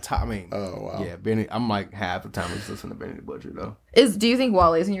 no. I mean, Oh, wow. Yeah, Benny. I'm like half the time I just listen to Benny the Butcher though. Do you think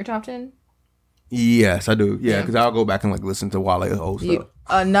Wale is in your top 10? Yes, I do. Yeah, because I'll go back and like listen to Wale's old stuff.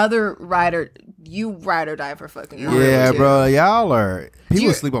 Another rider, you ride or die for fucking Wale. Yeah, too. bro. Y'all are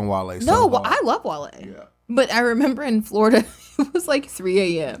people sleep on Wale. No, I love Wale. Yeah. But I remember in Florida, it was like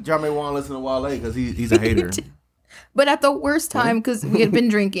 3 a.m. John may want to listen to Wale because he's a hater. But at the worst time, because we had been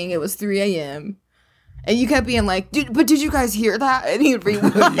drinking, it was 3 a.m. And you kept being like, but did you guys hear that? And he'd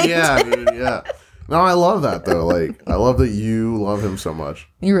rewind. Yeah, dude, yeah. No, I love that though. Like, I love that you love him so much.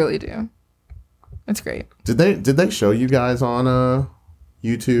 You really do. It's great. Did they show you guys on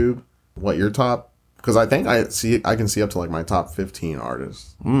YouTube what your top? Because I think I can see up to like my top 15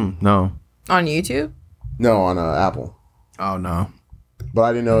 artists. No. On YouTube? No, on Apple. Oh no. But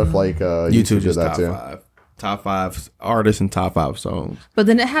I didn't know if like YouTube did just that top too. five. Top 5 artists and top 5 songs. But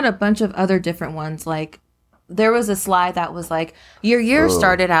then it had a bunch of other different ones. Like, there was a slide that was like, your year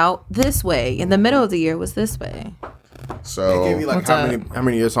started out this way. In the middle of the year was this way. So They gave you like how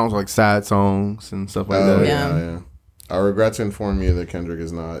many of your songs were, like sad songs and stuff like that. yeah. I regret to inform you that Kendrick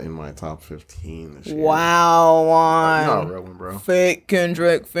is not in my top 15 this year. Wow, You're not a real one, bro. fake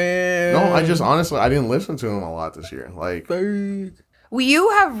Kendrick fan. No, I just honestly I didn't listen to him a lot this year. Like, Well,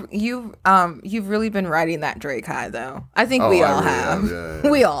 you've really been riding that Drake high though. I think we all have. Yeah.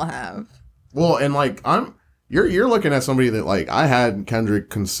 We all have. Well, and like you're looking at somebody that like I had Kendrick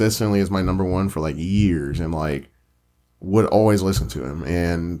consistently as my number one for like years, and like would always listen to him,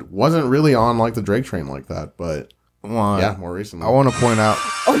 and wasn't really on like the Drake train like that, but. Yeah, more recently. I want to point out.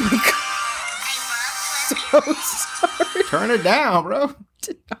 Oh my god. So sorry. Turn it down, bro.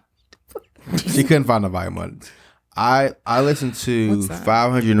 She couldn't find the volume on it. I listened to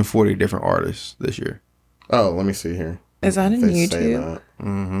 540 different artists this year. Oh, let me see here. Is that in They say YouTube? that.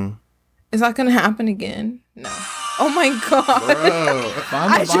 Mm-hmm. Is that gonna happen again? No. Oh my god. Bro.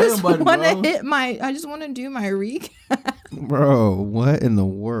 Find the I volume just button, want to bro. I just want to do my recap. Bro, what in the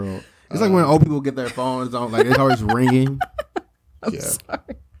world? It's like when old people get their phones on, like it's always ringing. I'm Yeah.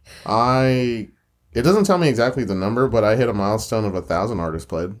 sorry. It doesn't tell me exactly the number, but I hit a milestone of 1,000 artists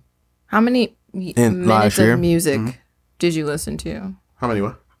played. How many In minutes last year? of music did you listen to? How many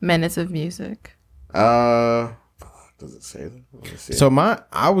what? Minutes of music. Does it say that? Let me see. So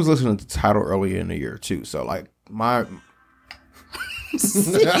I was listening to Tidal earlier in the year too. So like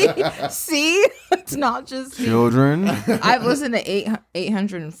See? It's not just me. children, I've listened to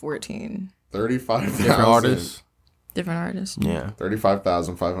 814 35,000. different artists. different artists. Yeah.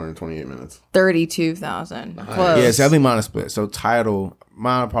 35,528 minutes. 32,000. Close. Yeah, sadly mine is split. So Tidal,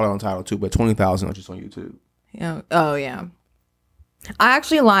 mine probably on Tidal too, but 20,000 are just on YouTube. Yeah. Oh, yeah. I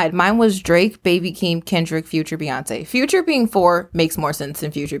actually lied. Mine was Drake, Baby Keem, Kendrick, Future, Beyonce. Future being 4 makes more sense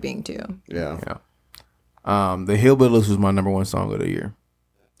than Future being 2. Yeah. The Hillbillies was my number 1 song of the year.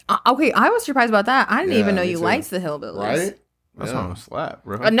 Okay, I was surprised about that. I didn't even know me you too. liked the Hillbillies. Right? That Yeah. song slap,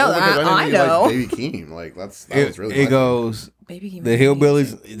 bro. No, Well, because I didn't know. Like Baby Keem. Like, that was really It my goes, Baby Keem. the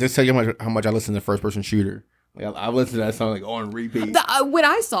Hillbillies, just tell you how much I listen to First Person Shooter. Like, I listened to that song like on repeat. When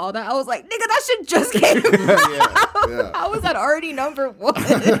I saw that, I was like, nigga, that shit just came out. yeah. How was that already number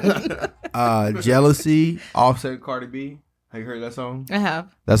 1? Jealousy, Offset, Cardi B. Have you heard that song? I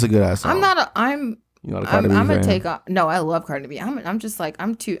have. That's a good ass song. You not a Cardi B I'm fan? a takeoff. No, I love Cardi B. I'm just like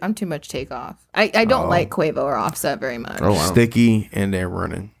I'm too much takeoff. I don't like Quavo or Offset very much. Oh, wow. Sticky and then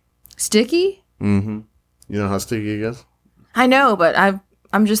Running. Sticky? Mm-hmm. You know how sticky it gets? I know, but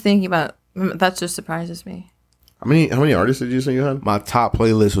I'm just thinking about that. Just surprises me. How many artists did you say you had? My top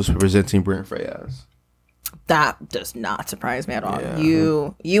playlist was presenting Brent Faiyaz. That does not surprise me at all. Yeah.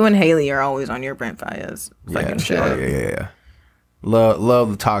 You and Haley are always on your Brent Faiyaz fucking shit. Yeah. Love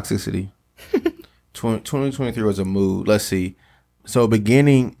the toxicity. 2023 was a mood. Let's see. So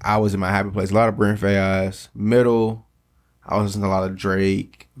beginning, I was in my happy place. A lot of Brent Faiyaz. Middle, I was listening to a lot of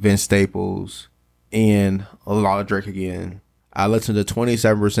Drake, Vince Staples, and a lot of Drake again. I listened to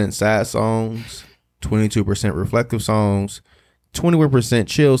 27% sad songs, 22% reflective songs, 21%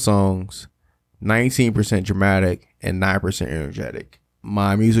 chill songs, 19% dramatic, and 9% energetic.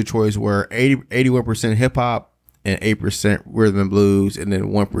 My music choice were 81% hip hop and 8% rhythm and blues, and then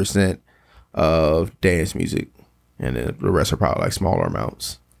 1% of dance music, and then the rest are probably like smaller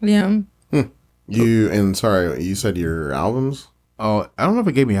amounts. Yeah. Sorry, you said your albums? Oh, I don't know if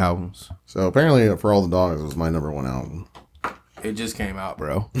it gave me albums. So apparently For All the Dogs was my number one album. It just came out,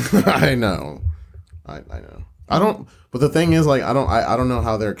 bro. I know. I know. I don't, but the thing is, like, I don't know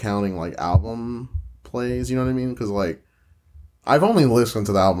how they're counting, like, album plays, you know what I mean? Because, like, I've only listened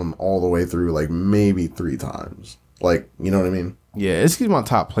to the album all the way through, like, maybe 3 times. Like, you know what I mean? Yeah, it's give me my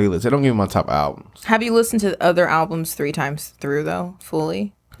top playlist. They don't give me my top albums. Have you listened to other albums 3 times through, though,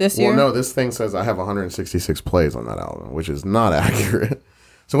 fully this year? Well, no, this thing says I have 166 plays on that album, which is not accurate.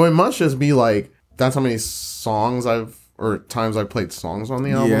 So it must just be, like, that's how many songs times I've played songs on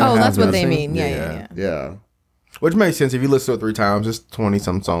the album. Oh, that's what they mean. Yeah. Yeah. Which makes sense. If you listen to it 3 times, it's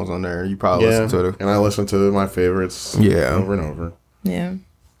 20-some songs on there. You probably listen to it. And I listen to my favorites over and over. Yeah.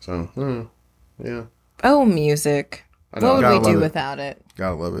 So, yeah. Oh, music. What would we do without it?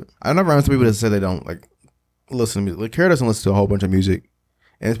 Gotta love it. I never run into people that say they don't, like, listen to music. Like, Kara doesn't listen to a whole bunch of music.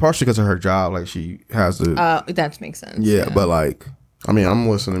 And it's partially because of her job. Like, she has to... that makes sense. Yeah, but, like... I mean, I'm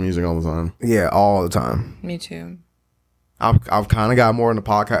listening to music all the time. Yeah, all the time. Me too. I've kind of got more in the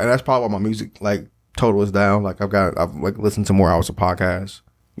podcast. And that's probably why my music, like, total is down. Like, I've like listened to more hours of podcasts.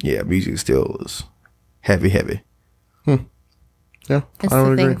 Yeah, music still is heavy. Yeah, it's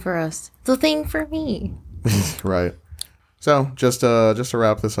the thing for us. It's the thing for me. Right. So just to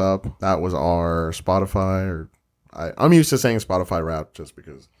wrap this up, that was our Spotify. I'm used to saying Spotify Wrap just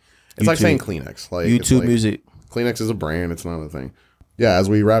because it's like saying Kleenex. Like YouTube music. Kleenex is a brand. It's not a thing. Yeah. As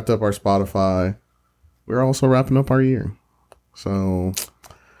we wrapped up our Spotify, we're also wrapping up our year. So,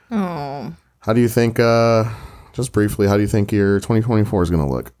 how do you think? Just briefly, how do you think your 2024 is going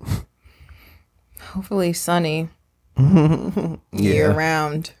to look? Hopefully sunny. Year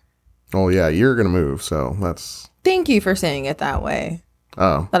round. Oh yeah, you're gonna move, so that's. Thank you for saying it that way.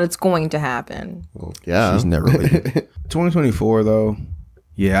 Oh, that it's going to happen. Well, yeah, she's never leaving. 2024 though,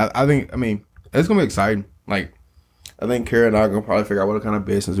 yeah, I mean, it's gonna be exciting. Like, I think Kara and I are gonna probably figure out what kind of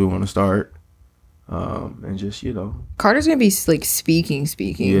business we want to start, and just Carter's gonna be like speaking.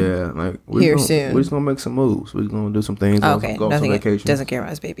 Yeah, like soon. We're just gonna make some moves. We're gonna do some things. Okay, go on some vacations. Doesn't care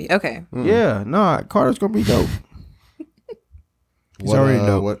about his baby. Okay. Yeah, no, Carter's gonna be dope. He's already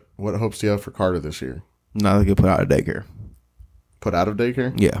dope. What hopes do you have for Carter this year? Not to get put out of daycare. Put out of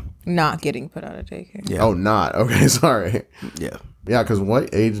daycare? Yeah. Not getting put out of daycare. Yeah. Oh, not. Okay, sorry. Yeah. Yeah, because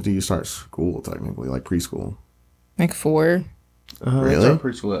what age do you start school, technically? Like preschool? Like 4. Really?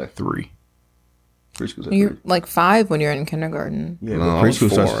 Preschool at 3. Preschool's at 3. You're like 5 when you're in kindergarten. Yeah, no,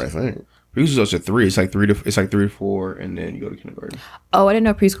 preschool 4, I think. Preschool starts at 3. It's like 3 to 4, and then you go to kindergarten. Oh, I didn't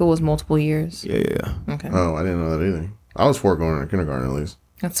know preschool was multiple years. Yeah. Okay. Oh, I didn't know that either. I was 4 going to kindergarten at least.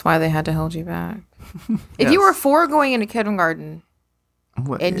 That's why they had to hold you back. If you were 4 going into kindergarten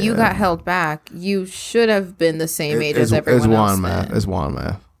you got held back, you should have been the same age as everyone else. It's wand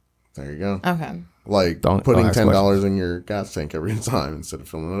math. There you go. Okay. Like putting $10 in your gas tank every time instead of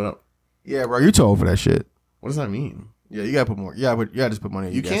filling it up. Yeah, bro, you're too old for that shit. What does that mean? Yeah, you gotta put more. Yeah, but you gotta just put money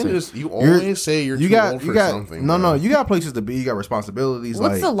in. You can't just. You always say you're too old for something. No, you got places to be. You got responsibilities.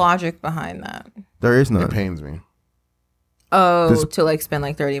 What's the logic behind that? There is none. It pains me. Oh, to like spend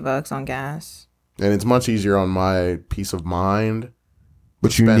like $30 on gas. And it's much easier on my peace of mind.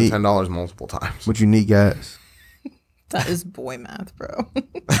 But you spend $10 multiple times. But you need gas. That is boy math, bro.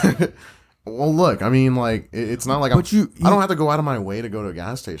 Well, look, I mean, like, it's not like I don't have to go out of my way to go to a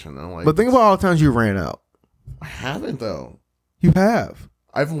gas station, though. Like, but think about all the times you ran out. I haven't, though. You have.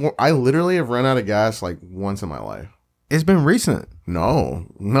 I literally have run out of gas like once in my life. It's been recent. No,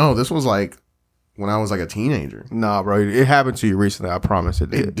 this was like when I was like a teenager. Nah, bro, it happened to you recently. I promise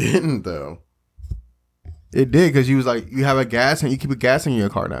it did. It didn't, though. It did, because you was like, you have a gas and you keep a gas in your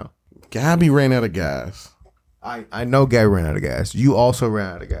car now. Gabby ran out of gas. I know Gabby ran out of gas. You also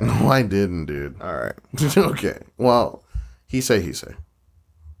ran out of gas. No, I didn't, dude. All right. Okay. Well, he say.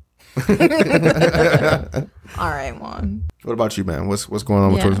 All right, Juan. What about you, man? What's going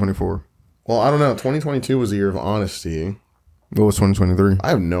on with 2024? Well, I don't know. 2022 was a year of honesty. What was 2023? I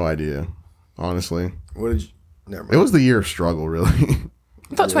have no idea, honestly. What did you... Never mind. It was the year of struggle, really.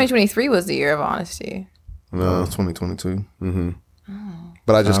 I thought 2023 was the year of honesty. No, it's 2022. Mm-hmm. Oh.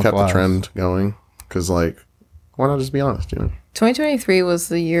 But I just kept the trend going because, like, why not just be honest, 2023 was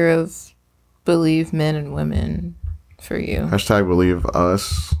the year of believe men and women for you. Hashtag believe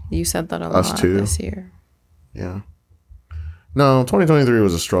us. You said that a lot too. This year. Yeah. No, 2023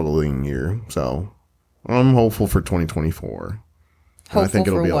 was a struggling year, so I'm hopeful for 2024. Hopeful I think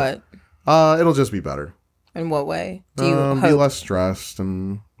it'll be what? It'll just be better. In what way? Do you hope? Be less stressed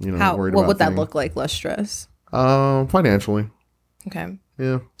and worried about what would that look like? Less stress? Financially. Okay.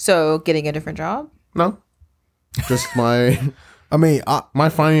 Yeah. So getting a different job? No. Just my I mean, my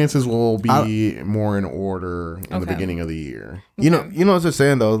finances will be more in order in the Okay. beginning of the year. you know what I'm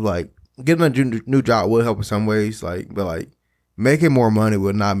saying though. Like getting a new job will help in some ways. Like, but like making more money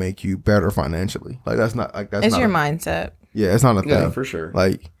will not make you better financially. Like that's It's not your mindset. Yeah, it's not a thing. Yeah, for sure.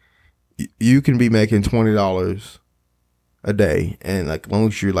 Like you can be making $20 a day, and like as long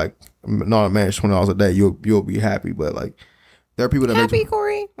as you're like not manage $20 a day, you'll be happy. But like there are people that Happy, make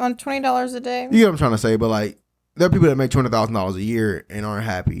Corey, on $20 a day. you get what I'm trying to say. But like there are people that make $20,000 a year and aren't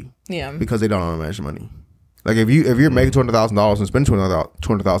happy Yeah. because they don't know how to manage money. Like if you're making $200,000 and spend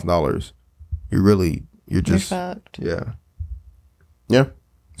 $200,000, you're just fucked. Yeah.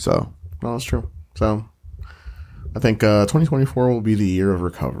 So No, that's true. So I think 2024 will be the year of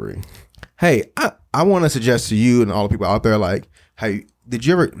recovery. hey, I want to suggest to you and all the people out there, like, hey, did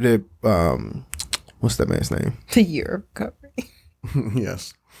you ever what's that man's name? The year of recovery.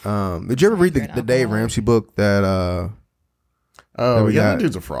 Yes. Did you ever read the Dave Ramsey book that Oh, we yeah, got- that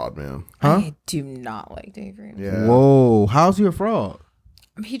dude's a fraud, man. Huh? I do not like Dave Ramsey. Yeah. Whoa, how's he a fraud?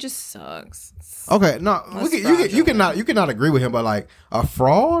 He just sucks. Okay, no, That's you cannot agree with him, but like a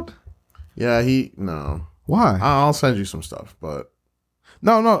fraud? Yeah, no. Why? I'll send you some stuff, but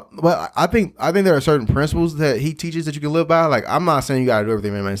No, but I think there are certain principles that he teaches that you can live by. Like I'm not saying you gotta do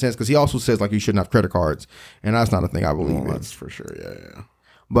everything that makes sense, because he also says like you shouldn't have credit cards, and that's not a thing I believe in. that's for sure. Yeah.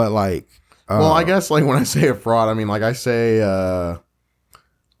 But like, Well, I guess like when I say a fraud, I mean like I say, well,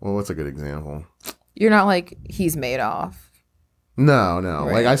 what's a good example? You're not like he's made off. No.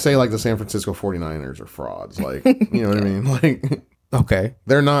 Right. Like I say like the San Francisco 49ers are frauds. Like, you know what I mean? Like okay,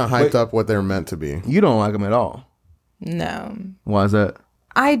 they're not hyped up what they're meant to be. you don't like him at all. No. Why is that?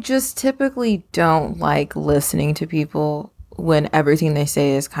 I just typically don't like listening to people when everything they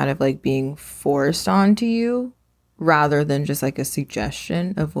say is kind of like being forced onto you rather than just like a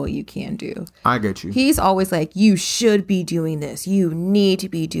suggestion of what you can do. I get you. He's always like, you should be doing this. You need to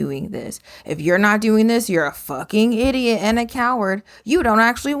be doing this. If you're not doing this, you're a fucking idiot and a coward. You don't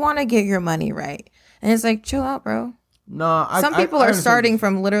actually want to get your money right. And it's like, chill out, bro. No, Some people are starting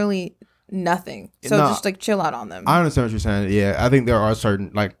from literally nothing. So No, just like chill out on them. I understand what you're saying. Yeah, I think there are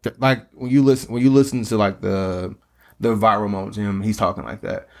certain like when you listen to like the viral moments of him, he's talking like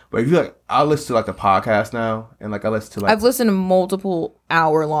that. But if you like, I listen to like the podcast now, and like I listen to like I've listened to multiple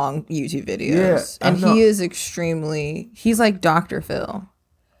hour-long YouTube videos, Yeah, and I know. he is he's like Dr. Phil.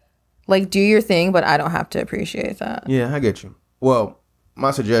 Like, do your thing, but I don't have to appreciate that. Yeah, I get you. Well,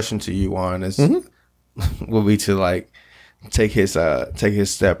 my suggestion to you, Juan, is will be to like take his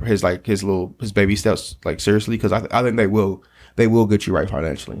baby steps like seriously, because I think they will get you right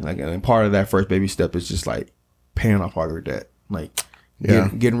financially. Like, and part of that first baby step is just like paying off all your debt, like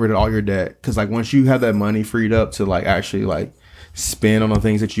getting rid of all your debt. Because like once you have that money freed up to like actually like spend on the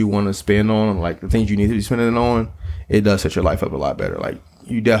things that you want to spend on, like the things you need to be spending it on, it does set your life up a lot better. Like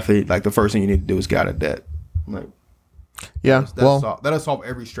you definitely like the first thing you need to do is get out of debt. Like that'll solve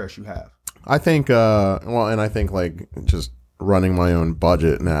every stress you have. I think and I think like just running my own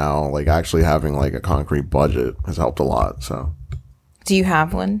budget now, like actually having like a concrete budget has helped a lot. So Do you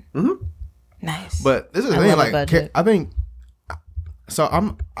have one? Mm-hmm. Nice. But this is the I thing, love a like budget. I think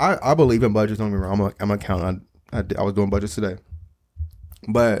so. I believe in budgets. Don't get me wrong. I'm an accountant. I was doing budgets today.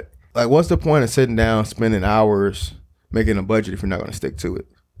 But like, what's the point of sitting down, spending hours making a budget if you're not going to stick to it?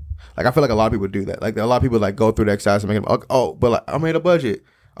 Like, I feel like a lot of people do that. Like, a lot of people like go through the exercise and make but like I made a budget.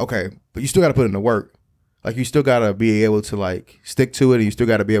 Okay, but you still got to put in the work. Like, you still got to be able to like stick to it, and you still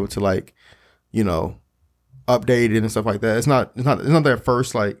got to be able to like, you know, update it and stuff like that. It's not that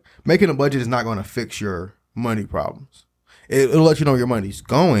first, like, making a budget is not going to fix your money problems. It'll let you know where your money's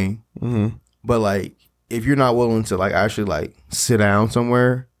going, but like if you're not willing to like actually like sit down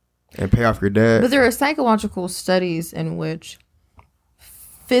somewhere and pay off your debt. But there are psychological studies in which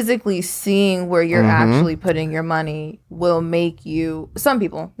physically seeing where you're actually putting your money will make you, some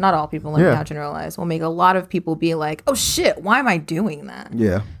people, not all people, let me not generalize, will make a lot of people be like, oh shit, why am I doing that?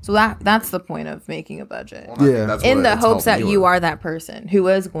 Yeah. So that's the point of making a budget. Yeah. That's In what the it's hopes helped that me you with. are that person who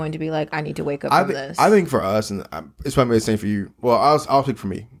is going to be like, I need to wake up from this. I think for us, and it's probably the same for you. Well, I'll speak for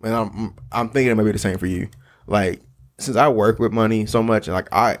me, and I'm thinking it may be the same for you. Like, since I work with money so much, and like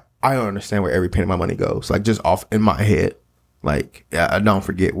I understand where every penny of my money goes. Like, just off in my head, like I don't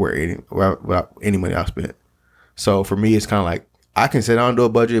forget where any money I spent. So for me, it's kind of like I can sit down and do a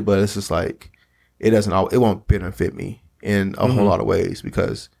budget, but it's just like it won't benefit me in a whole lot of ways,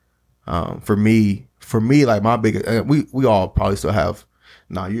 because for me, like my biggest, we all probably still have.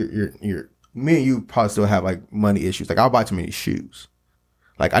 No, you're me and you probably still have like money issues. Like, I'll buy too many shoes.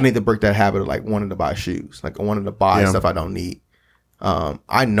 Like, I need to break that habit of like wanting to buy shoes. Like, I wanted to buy stuff I don't need.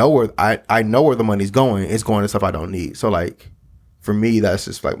 I know where the money's going. It's going to stuff I don't need. So like, for me, that's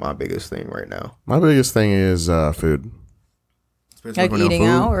just like my biggest thing right now. My biggest thing is food. Like eating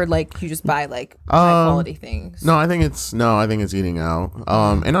out, or like you just buy like high quality things. No, I think it's eating out.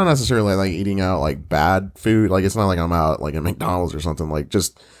 And not necessarily like eating out like bad food. Like it's not like I'm out like at McDonald's or something. Like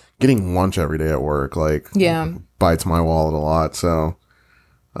just getting lunch every day at work. Like bites my wallet a lot. So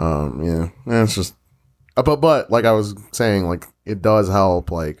it's just. But like I was saying, like it does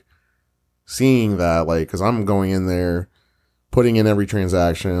help like seeing that, like, because I'm going in there, putting in every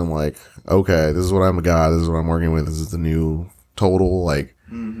transaction, like, okay, this is what I'm got, this is what I'm working with, this is the new total, like,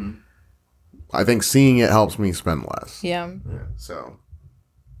 I think seeing it helps me spend less. Yeah. So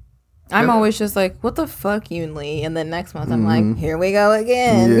I'm always just like, what the fuck, Yoonlee? And then next month I'm like, here we go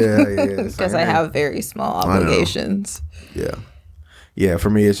again. Yeah. Because I have very small obligations. Yeah, for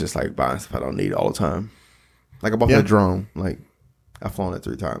me, it's just like buying stuff I don't need all the time. Like I bought that drone. Like I've flown it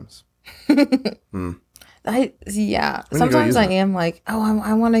 3 times. Sometimes I am like,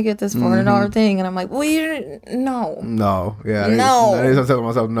 I want to get this $400 thing, and I'm like, well, no. I need to tell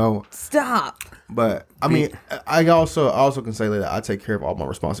myself no. Stop. But I mean, I also can say that I take care of all my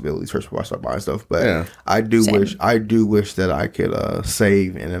responsibilities first before I start buying stuff. But I do wish that I could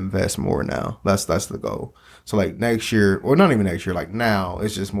save and invest more now. That's the goal. So like next year, or not even next year, like now,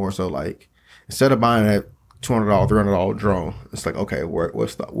 it's just more so like instead of buying that $200, $300 drone, it's like, okay,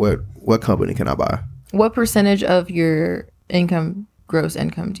 what company can I buy? What percentage of your gross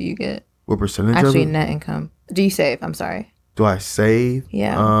income do you get? What percentage? Actually, of it? Net income. Do you save? I'm sorry. Do I save?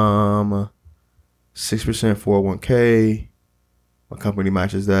 Yeah. 6% 401k. My company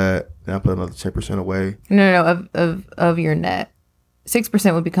matches that. Then I put another 10% away. No. Of your net,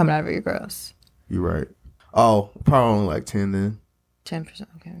 6% would be coming out of your gross. You're right. Oh, probably only like 10 then. 10%.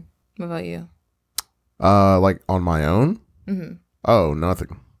 Okay. What about you? Like on my own? Mm-hmm. Oh,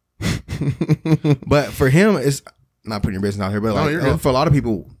 nothing. But for him, it's not putting your business out here, but like for a lot of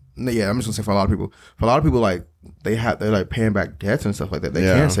people, I'm just gonna say for a lot of people like they're like paying back debts and stuff like that. They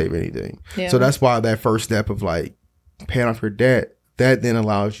can't save anything. Yeah. So that's why that first step of like paying off your debt, that then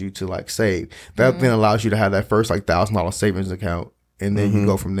allows you to like save. That then allows you to have that first like $1,000 savings account. And then you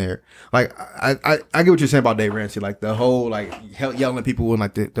go from there. Like I get what you're saying about Dave Ramsey. Like the whole like yelling at people and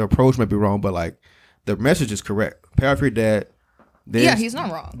like the approach might be wrong, but like the message is correct. Pay off your debt. Then, he's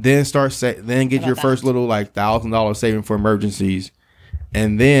not wrong. Then then get your first little like $1,000 saving for emergencies,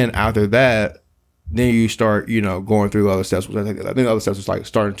 and then after that, then you start going through other steps. I think other steps is like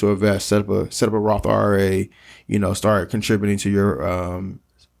starting to invest, set up a Roth IRA, start contributing to your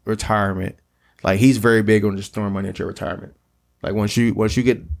retirement. Like he's very big on just throwing money at your retirement. Like once you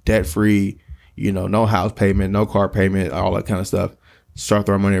get debt free, no house payment, no car payment, all that kind of stuff, start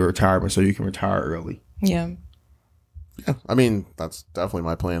throwing money at retirement so you can retire early. Yeah. Yeah, I mean that's definitely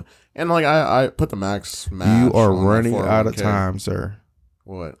my plan. And like I put the max. You are running out of time, sir.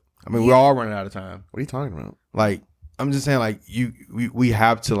 What? I mean, we're all running out of time. What are you talking about? Like I'm just saying, like we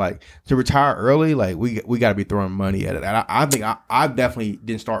have to like to retire early. Like we got to be throwing money at it. And I think I definitely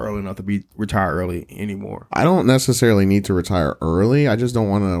didn't start early enough to be retire early anymore. I don't necessarily need to retire early. I just don't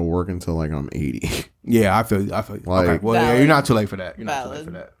want to work until like I'm 80. Yeah, I feel. Like, okay, well, you're not too late for that. You're not too late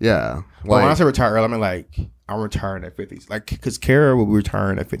for that. Yeah. Well, when I say retire early, I mean like I'm retiring at 50s. Like because Kara will be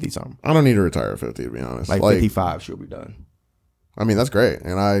retiring at 50 something. I don't need to retire at 50 to be honest. Like 55, she'll be done. I mean that's great,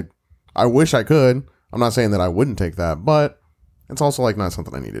 and I wish I could. I'm not saying that I wouldn't take that, but it's also like not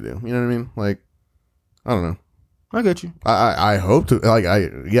something I need to do. You know what I mean? Like, I don't know. I get you. I hope to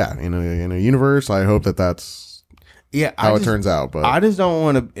in a universe. I hope that's how it turns out. But I just don't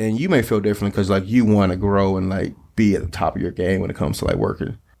want to. And you may feel different because like you want to grow and like be at the top of your game when it comes to like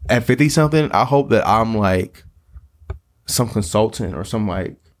working at 50 something. I hope that I'm like some consultant or some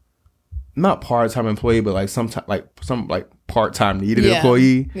like not part-time employee, but like some part-time needed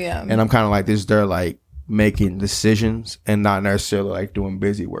employee. Yeah. And I'm kind of like this. They're like making decisions and not necessarily like doing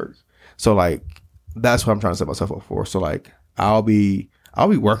busy work. So like that's what I'm trying to set myself up for. So like I'll be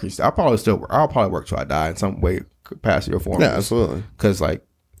working. I'll probably work till I die in some way, capacity or form. Yeah, absolutely. Because like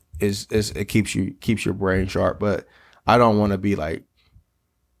it keeps your brain sharp. But I don't want to be like,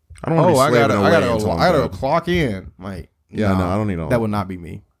 I gotta clock in. Like no, I don't need all that. Would not be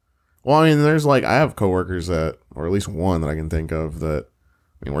me. Well, I mean, there's like I have coworkers that, or at least one that I can think of that.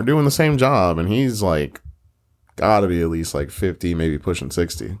 I mean, we're doing the same job, and he's like, got to be at least like 50, maybe pushing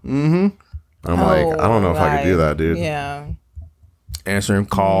 60. Mm-hmm. I'm like, I don't know if I could do that, dude. Yeah. Answering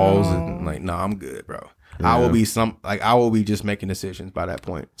calls and like, no, I'm good, bro. Yeah. I will be just making decisions by that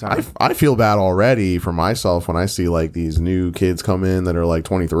point. I feel bad already for myself when I see like these new kids come in that are like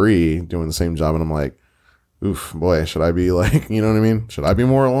 23 doing the same job, and I'm like, oof, boy, should I be like, you know what I mean? Should I be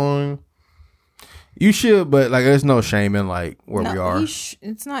more along? You should, but like, there's no shame in like where we are.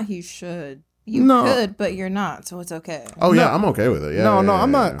 It's not he should. You could, but you're not, so it's okay. Oh yeah, I'm okay with it. Yeah. I'm not.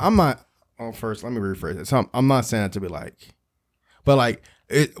 Yeah. I'm not. Oh, first, let me rephrase it. So I'm not saying it to be like, but like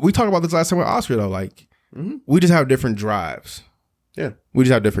we talked about this last time with Oscar though. Like we just have different drives. Yeah, we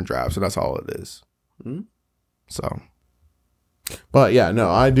just have different drives, so that's all it is. So, but yeah,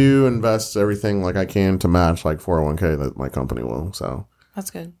 no, I do invest everything like I can to match like 401k that my company will. So that's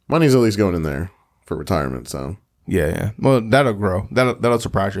good. Money's at least going in there for retirement. So yeah. Well, that'll grow. That'll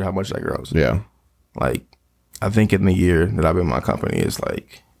surprise you how much that grows. Yeah. Like, I think in the year that I've been in my company, it's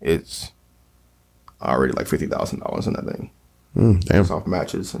already like $50,000 in that thing. Damn. It's off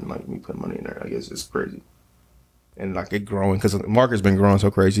matches and like me putting money in there. Like it's crazy. And like it growing because the market's been growing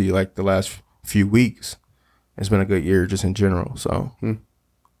so crazy like the last few weeks. It's been a good year just in general. So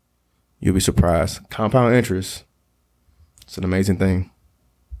you'll be surprised. Compound interest. It's an amazing thing.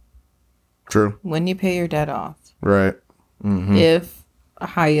 True. When you pay your debt off. Right. If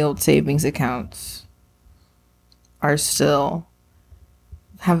high yield savings accounts are still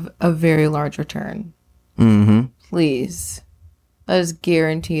have a very large return. Please. That is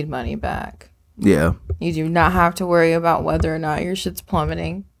guaranteed money back. Yeah. You do not have to worry about whether or not your shit's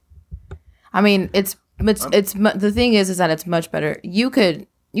plummeting. I mean, the thing is that it's much better. You can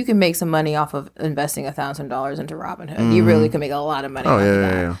make some money off of investing $1,000 into Robinhood. You really can make a lot of money. Oh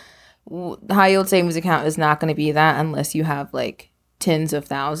yeah. The high yield savings account is not going to be that unless you have like tens of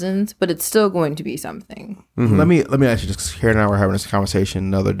thousands, but it's still going to be something. Let me ask you, just Karen and I were having this conversation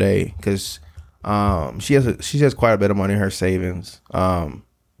another day because she has quite a bit of money in her savings.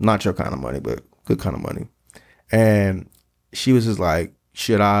 Not your kind of money, but good kind of money. And she was just like,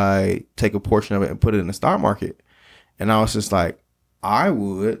 should I take a portion of it and put it in the stock market? And I was just like, I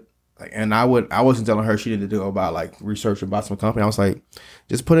would. And I wasn't telling her she needed to do about like research about some company. I was like,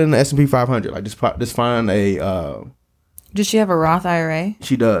 just put it in the S&P 500. Like just find a. Does she have a Roth IRA?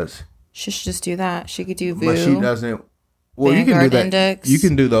 She does. She should just do that. She could do VU. But she doesn't. Well, you can do that. Index. You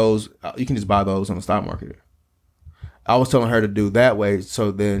can do those. You can just buy those on the stock market. I was telling her to do that way,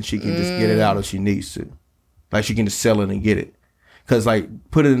 so then she can just get it out if she needs to. Like she can just sell it and get it. Cause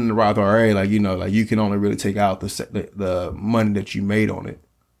like put it in the Roth IRA, like like you can only really take out the money that you made on it.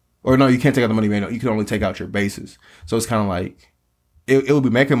 Or no, you can't take out the money you made. You can only take out your bases. So it's kind of like it will be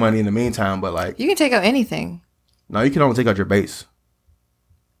making money in the meantime, but like you can take out anything. No, you can only take out your base.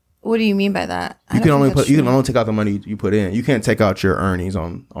 What do you mean by that? You can only take out the money you put in. You can't take out your earnings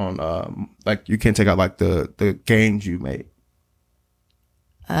on like you can't take out like the gains you made.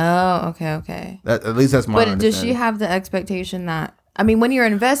 Oh, okay. At least that's my understanding. But does she have the expectation that? I mean, when you're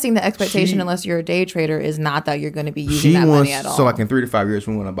investing, the expectation, unless you're a day trader, is not that you're going to be using that money at all. So like in 3 to 5 years,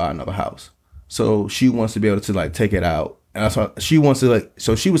 we want to buy another house. So she wants to be able to like take it out, and that's why she wants to like.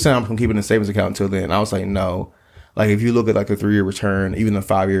 So she was saying I'm keeping the savings account until then. I was like, no. Like if you look at like the 3-year return, even the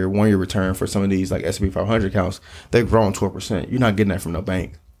 5-year, 1-year return for some of these like S&P 500 accounts, they've grown 12%. You're not getting that from no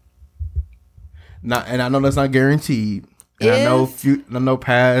bank. And I know that's not guaranteed. And I know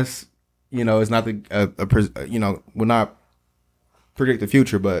past, it's not will not predict the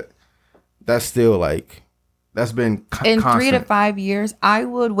future, but that's still like that's been in constant. 3 to 5 years. I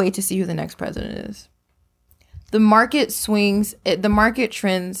would wait to see who the next president is. The market swings. The market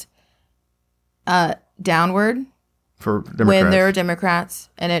trends downward for Democrats when there are Democrats,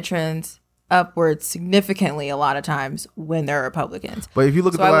 and it trends upward significantly a lot of times when there are Republicans. But if you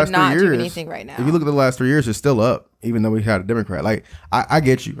look at the last 3 years, I would not do anything right now. If you look at the last 3 years, it's still up, even though we had a Democrat. Like I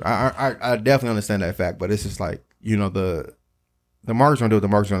get you. I definitely understand that fact, but it's just like the market's gonna do what the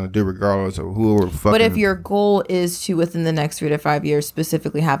market's gonna do regardless of who we're fucking. But if your goal is to within the next 3 to 5 years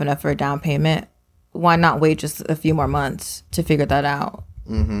specifically have enough for a down payment, why not wait just a few more months to figure that out?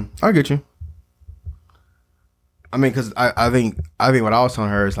 I get you. I mean, because I think what I was telling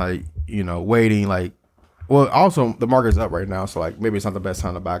her is like waiting like. Well, also the market's up right now, so like maybe it's not the best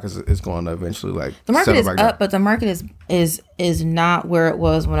time to buy because it's going to eventually like the market is up, down. But the market is not where it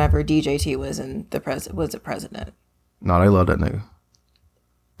was whenever DJT was the president. No, they love that nigga,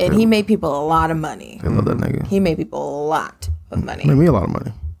 and he made people a lot of money. They love that nigga. He made people a lot of money. Made me a lot of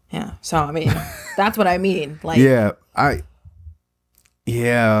money. Yeah, so I mean, that's what I mean. Like, I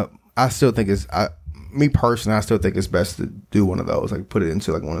still think me personally, I still think it's best to do one of those, like put it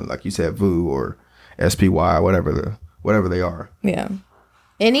into like one of, like you said, VU or SPY, whatever they are. Yeah.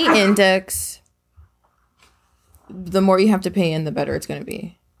 Any index, the more you have to pay in, the better it's going to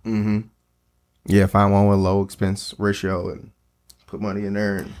be. Yeah, find one with low expense ratio and put money in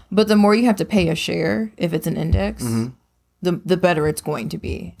there. But the more you have to pay a share, if it's an index, the better it's going to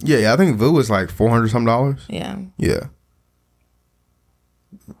be. Yeah, I think VU is like $400 some. Yeah. Yeah.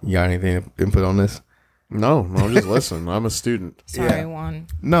 You got anything to input on this? No, I'm just listening. I'm a student. Sorry, Juan.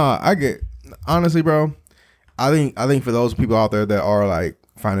 No, I get honestly, bro. I think for those people out there that are like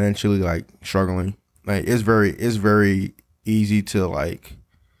financially like struggling, like it's very easy to like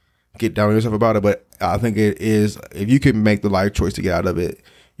get down on yourself about it. But I think it is, if you can make the life choice to get out of it,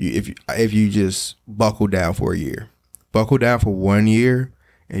 if you just buckle down for a year, buckle down for 1 year,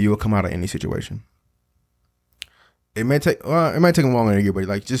 and you will come out of any situation. It may take longer than a year, but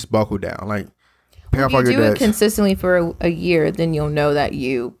like just buckle down, like pay off all your debts. If you do it consistently for a year, then you'll know that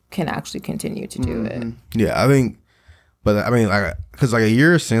you can actually continue to do it. Yeah, I think, but I mean, like, because like a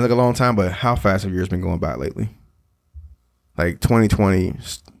year seems like a long time, but how fast have years been going by lately? Like 2020,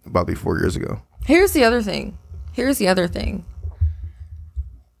 about 4 years ago. Here's the other thing.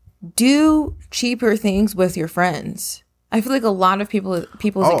 Do cheaper things with your friends. I feel like a lot of people's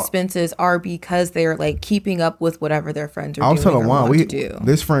expenses are because they're like keeping up with whatever their friends are doing. I was telling Juan,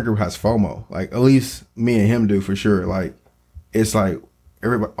 this friend group has FOMO. Like, at least me and him do for sure. Like, it's like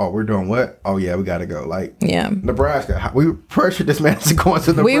everybody, oh, we're doing what? Oh yeah, we gotta go. Like, yeah, Nebraska. We pressured this man to go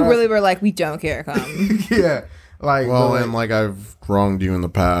into Nebraska. We really were like, we don't care, come. Yeah. Like, well, and like I've wronged you in the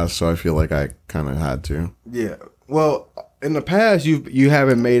past, so I feel like I kind of had to. Yeah. Well, in the past, you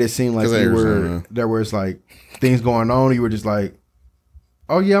haven't made it seem like there was like things going on. You were just like,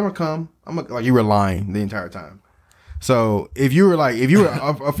 oh yeah, I'm gonna come. Like you were lying the entire time. So if you were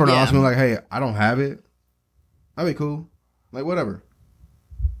up for an announcement like, hey, I don't have it, that'd be cool. Like whatever.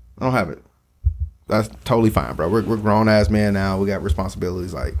 I don't have it. That's totally fine, bro. We're grown ass men now. We got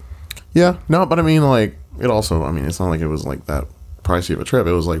responsibilities. Like, yeah, no, but I mean, like, it also, I mean, it's not like it was like that pricey of a trip.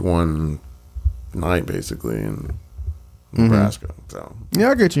 It was like one night basically in Nebraska. So yeah,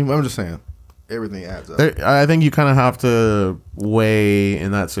 I get you. I'm just saying, everything adds up. I think you kind of have to weigh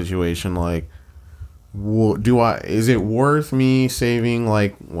in that situation, like, is it worth me saving,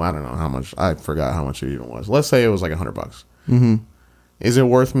 like, well, I don't know how much, I forgot how much it even was. Let's say it was like $100. Mm-hmm. Is it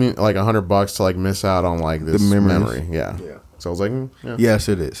worth me like $100 to like miss out on like this memory? Yeah. So I was like, yeah. Yes,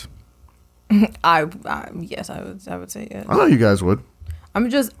 it is. Yes, I would say yes. I know you guys would.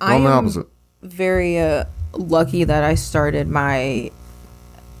 I am very lucky that I started my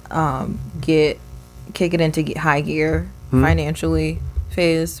kick it into high gear financially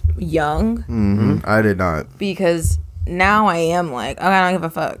phase young. Mm-hmm. I did not, because now I am like, oh, I don't give a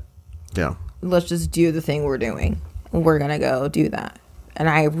fuck. Yeah, let's just do the thing we're doing. We're gonna go do that. And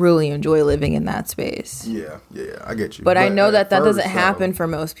I really enjoy living in that space. Yeah, I get you. But I know that doesn't happen for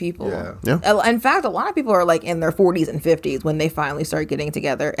most people. Yeah. In fact, a lot of people are like in their 40s and 50s when they finally start getting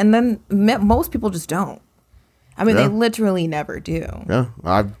together. And then most people just don't. I mean, they literally never do. Yeah,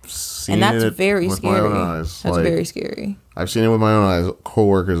 I've seen and that's it very with scary. my own eyes. That's very scary. I've seen it with my own eyes.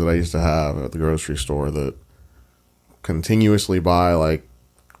 Co-workers that I used to have at the grocery store that continuously buy like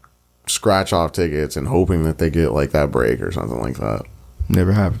scratch-off tickets and hoping that they get like that break or something like that.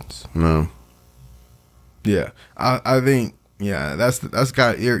 Never happens. No. Yeah, I think that's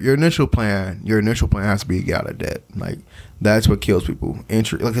got your initial plan. Your initial plan has to be to get out of debt. Like that's what kills people.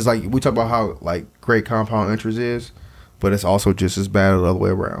 Interest, because like we talk about how like great compound interest is, but it's also just as bad the other way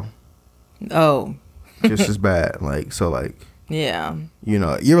around. Oh, just as bad. Like so, like yeah. You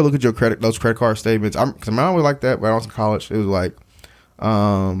know, you ever look at your those credit card statements? Because I was like that when I was in college. It was like,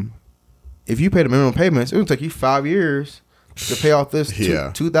 if you pay the minimum payments, it would take you 5 years to pay off this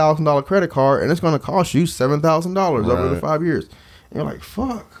 $2,000 credit card, and it's going to cost you $7,000 over the 5 years. And you're like,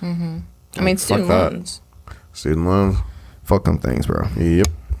 fuck. Mm-hmm. I mean, student loans. Student loans. Fuck them things, bro. Yep.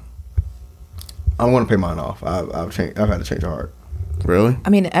 I don't want to pay mine off. I've had to change heart. Really? I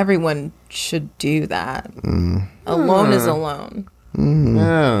mean, everyone should do that. A loan is a loan.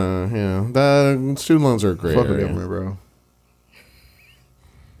 Yeah. The student loans are great. Fuck the government,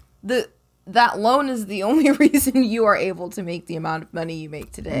 bro. That loan is the only reason you are able to make the amount of money you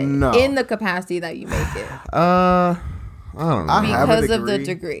make today. No. In the capacity that you make it. I don't know. Because of the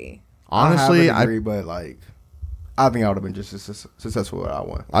degree. Honestly, I have a degree, but like, I think I would have been just as successful as I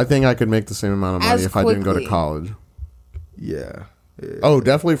want. I think I could make the same amount of money if I didn't go to college. Yeah. Oh,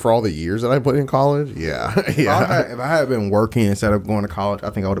 definitely for all the years that I put in college. Yeah. If I had been working instead of going to college,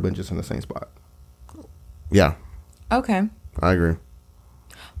 I think I would have been just in the same spot. Yeah. Okay. I agree.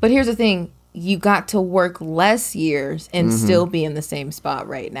 But here's the thing. You got to work less years and still be in the same spot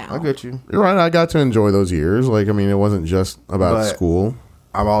right now. I get you. You're right. I got to enjoy those years. Like, I mean, it wasn't just about school.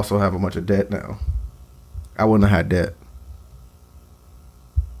 I also have a bunch of debt now. I wouldn't have had debt.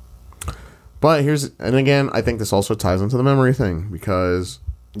 But and again, I think this also ties into the memory thing because,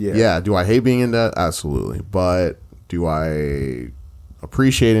 do I hate being in debt? Absolutely. But do I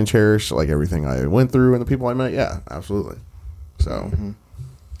appreciate and cherish like everything I went through and the people I met? Yeah, absolutely. So,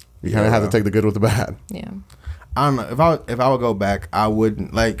 You kind of have to take the good with the bad. Yeah. I don't know if I would go back, I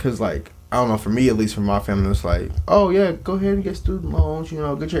wouldn't cause I don't know, for me at least, for my family, it's like, oh yeah, go ahead and get student loans,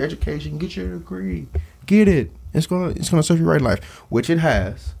 get your education, get your degree, get it. It's gonna serve you right in life, which it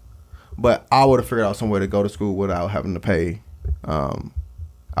has. But I would have figured out some way to go to school without having to pay.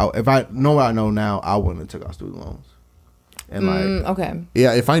 If I know what I know now, I wouldn't have took out student loans. And okay.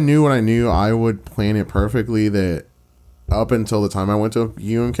 Yeah, if I knew what I knew, I would plan it perfectly that up until the time I went to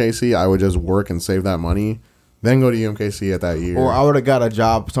UMKC, I would just work and save that money, then go to UMKC at that year. Or I would have got a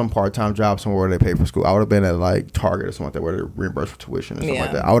job, some part-time job somewhere where they pay for school. I would have been at Target or something like that where they reimburse for tuition and stuff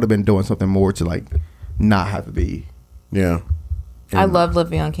like that. I would have been doing something more to not have to be. Yeah. I loved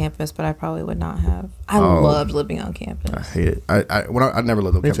living on campus, but I probably would not have. I loved living on campus. I hate it. I never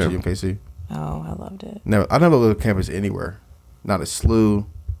lived on campus at UMKC. Oh, I loved it. I never lived on campus anywhere. Not a SLU,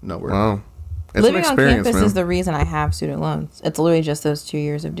 nowhere. Wow. It's living on campus man. is the reason I have student loans. It's literally just those 2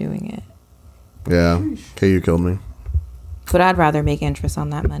 years of doing it. Yeah. KU killed me. But I'd rather make interest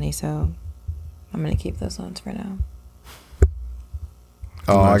on that money, so I'm going to keep those loans for now.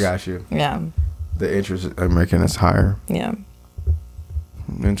 Oh, nice. I got you. Yeah. The interest I'm making is higher. Yeah.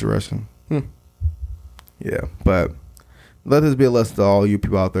 Interesting. Yeah, but let this be a lesson to all you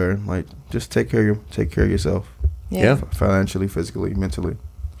people out there. Just take care of yourself. Yeah. Financially, physically, mentally.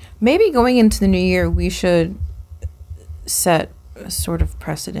 Maybe going into the new year, we should set a sort of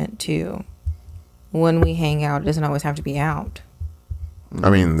precedent too. When we hang out, it doesn't always have to be out. I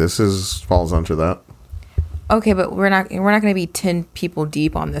mean, falls under that. Okay, but we're not going to be 10 people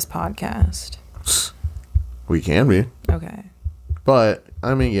deep on this podcast. We can be. Okay. But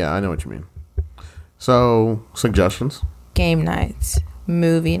I mean, yeah, I know what you mean. So, suggestions? Game nights,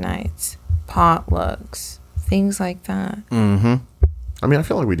 movie nights, potlucks, things like that. Mm-hmm. I mean, I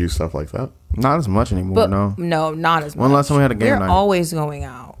feel like we do stuff like that. Not as much anymore, but no. No, not as much. When last time we had a game night? We're always going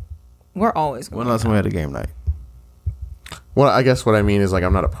out. We're always going out. When last time we had a game night? Well, I guess what I mean is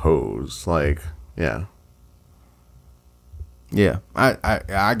I'm not opposed. Yeah. Yeah,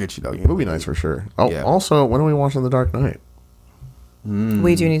 I get you though. Movie nights for sure. Oh, yeah. Also, when are we watching The Dark Knight?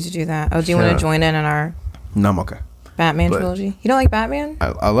 We do need to do that. Oh, do you want to join in on our No, I'm okay. Batman trilogy? You don't like Batman?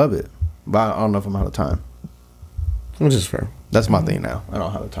 I love it, but I don't know if I'm out of time. Which is fair. That's my thing now. I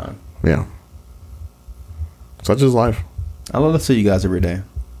don't have the time. Yeah. Such is life. I love to see you guys every day.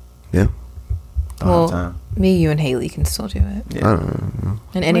 Yeah. Don't have time. Me, you, and Haley can still do it. Yeah.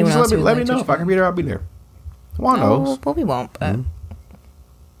 And anyone else let me know if I can be there. I'll be there. One knows. Well, we won't. But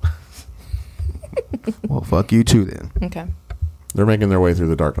Well, fuck you too then. okay. They're making their way through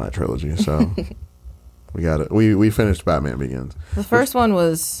the Dark Knight trilogy, so we got it. We finished Batman Begins. The first one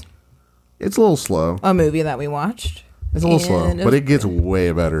was It's a little slow. a movie that we watched. It's a little slow, but it gets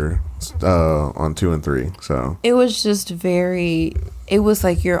way better on 2 and 3. So it was just very. It was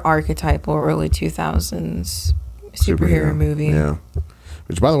like your archetypal early 2000s superhero movie. Yeah.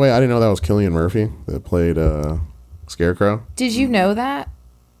 Which, by the way, I didn't know that was Cillian Murphy that played Scarecrow. Did you know that?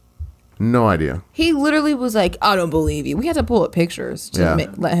 No idea. He literally was like, "I don't believe you." We had to pull up pictures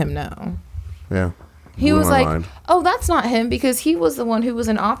to let him know. Yeah. He Blew was my like, mind. "Oh, that's not him," because he was the one who was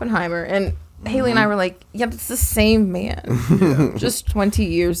in Oppenheimer, and Haley and I were like, "Yeah, it's the same man, just 20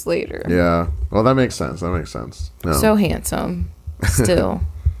 years later." Yeah. Well, that makes sense. No. So handsome, still.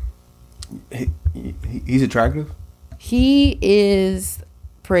 He's attractive. He is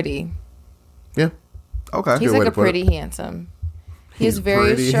pretty. Yeah. Okay. He's Good way like a to put it. pretty handsome. He has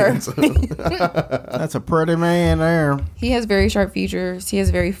very pretty sharp. handsome. That's a pretty man there. He has very sharp features. He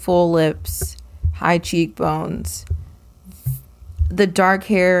has very full lips, high cheekbones. The dark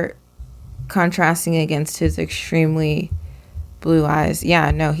hair contrasting against his extremely blue eyes.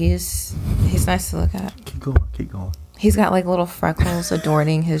 Yeah, no, he's nice to look at. Keep going. He's got like little freckles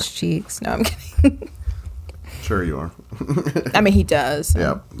adorning his cheeks. No, I'm kidding. Sure you are. I mean, he does.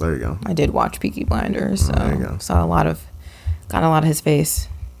 Yep. There you go. I did watch Peaky Blinders, so there you go. got a lot of his face.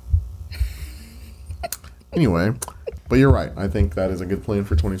 Anyway, but you're right. I think that is a good plan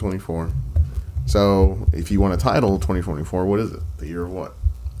for 2024. So, if you want a title 2024, what is it? The year of what?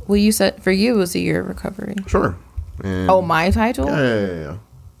 Well, you said for you it was a year of recovery. Sure. And Oh, my title? Yeah.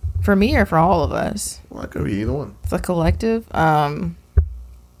 For me or for all of us? Well, that could be either one. The collective.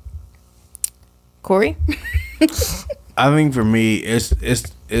 Corey? I think for me, it's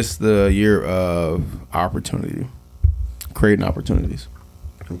the year of opportunity, creating opportunities.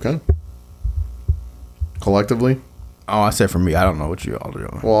 Okay. Collectively? Oh, I said for me. I don't know what you all are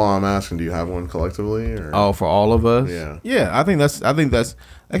doing. Well, I'm asking, do you have one collectively? Or? Oh, for all of us? Yeah. Yeah, I think that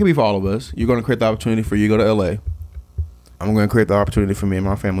can be for all of us. You're going to create the opportunity for you to go to LA. I'm going to create the opportunity for me and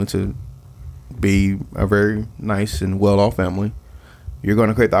my family to be a very nice and well-off family. you're going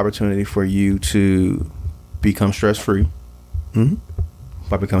to create the opportunity for you to become stress-free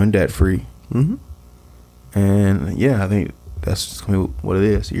by becoming debt-free. And yeah, I think that's gonna be what it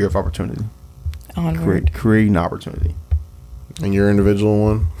is. A year of opportunity. Onward. Creating opportunity. And your individual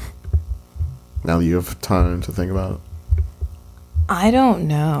one? Now that you have time to think about it. I don't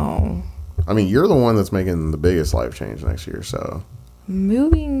know. I mean, you're the one that's making the biggest life change next year, so.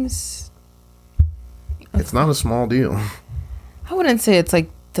 Moving's... It's not a small deal. I wouldn't say it's like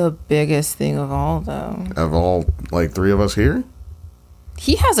the biggest thing of all, though. Of all, like, 3 of us here?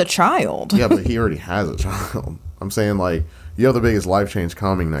 He has a child. Yeah, but he already has a child. I'm saying, like, you have the biggest life change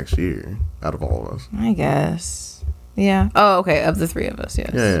coming next year out of all of us. I guess. Yeah. Oh, okay. Of the 3 of us,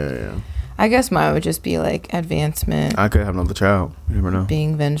 yes. Yeah. I guess mine would just be like advancement. I could have another child. You never know.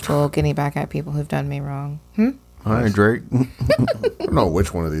 Being vengeful, getting back at people who've done me wrong. All right, Drake. I don't know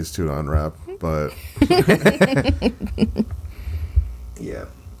which one of these 2 to unwrap, but. Yeah.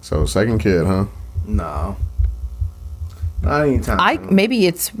 So, second kid, huh? No. Not anytime. Maybe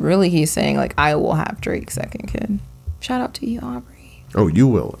it's really he's saying like I will have Drake's second kid. Shout out to you, Aubrey. Oh, you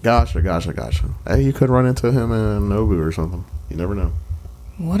will. Gotcha. Hey, you could run into him in Nobu or something. You never know.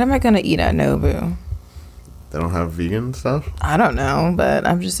 What am I gonna eat at Nobu? They don't have vegan stuff? I don't know, but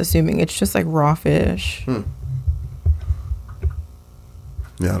I'm just assuming it's just like raw fish. Yeah,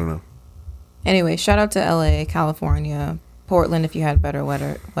 I don't know. Anyway, shout out to LA, California, Portland if you had better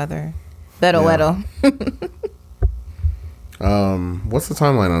weather. Better weather. What's the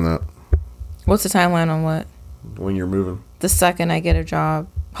timeline on that? What's the timeline on what? When you're moving? The second I get a job.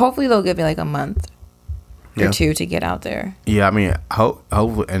 Hopefully they'll give me like a month or 2 to get out there. Yeah, I mean,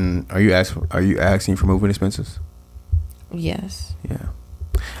 hopefully. And are you asking for moving expenses? Yes. Yeah.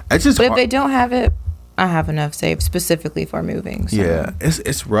 It's just. But if they don't have it, I have enough saved specifically for moving. So. Yeah,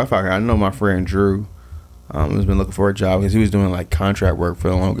 it's rough out here. I know my friend Drew has been looking for a job because he was doing like contract work for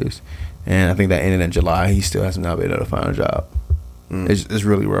the longest, and I think that ended in July. He still hasn't been able to find a job. It's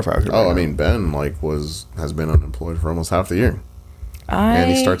really rough out here. Oh, I mean, Ben has been unemployed for almost half the year,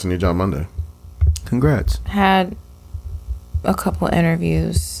 and he starts a new job Monday. Congrats. Had a couple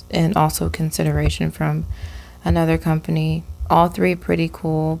interviews and also consideration from another company. All 3 pretty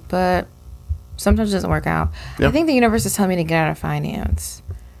cool, but sometimes it doesn't work out. Yeah. I think the universe is telling me to get out of finance.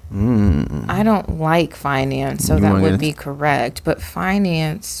 I don't like finance, so that would be correct. But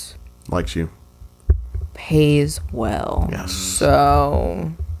finance Likes you. pays well. Yes.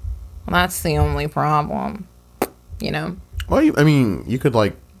 So that's the only problem, you know? Well, you could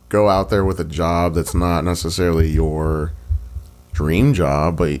like go out there with a job that's not necessarily your dream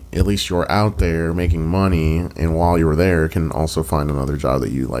job, but at least you're out there making money, and while you're there, can also find another job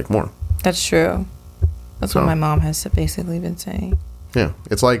that you like more. That's true. That's what my mom has basically been saying. Yeah.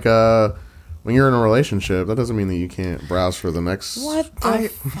 It's like when you're in a relationship, that doesn't mean that you can't browse for the next... What the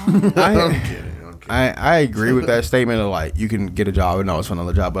fuck? I'm kidding. I agree with that statement of like you can get a job and always find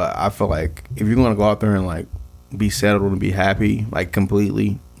another job, but I feel like if you're gonna go out there and like be settled and be happy, like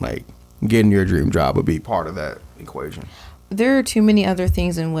completely, like getting your dream job would be part of that equation. There are too many other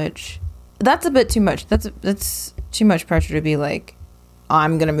things in which that's a bit too much. That's too much pressure to be like,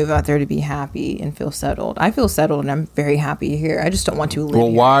 I'm gonna move out there to be happy and feel settled. I feel settled and I'm very happy here. I just don't want to live. Well,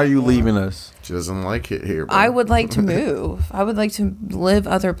 here why are you anymore. leaving us? She doesn't like it here, bro. I would like to move. I would like to live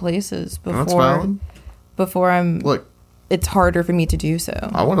other places That's valid. before I'm. Look, it's harder for me to do so.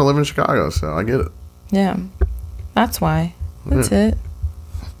 I want to live in Chicago, so I get it. Yeah, that's why. That's it.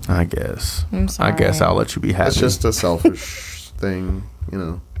 I guess. I'm sorry. I guess I'll let you be happy. It's just a selfish thing, you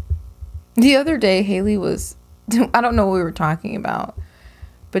know. The other day, Haley was. I don't know what we were talking about,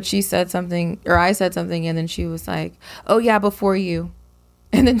 but she said something, or I said something, and then she was like, "Oh yeah, before you,"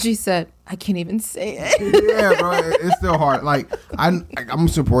 and then she said, "I can't even say it." Yeah, bro, it's still hard. Like I'm gonna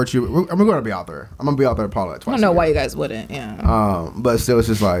support you. I'm gonna be out there. I'm gonna be out there probably like twice. I don't know a year. why you guys wouldn't. Yeah. But still, it's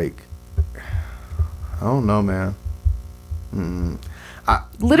just like I don't know, man.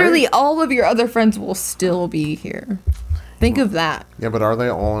 Literally, all of your other friends will still be here. Think of that. Yeah, but are they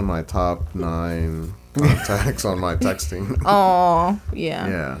all in my top 9 contacts on my texting? Oh, yeah.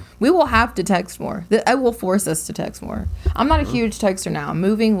 Yeah. We will have to text more. I will force us to text more. I'm not a huge texter now.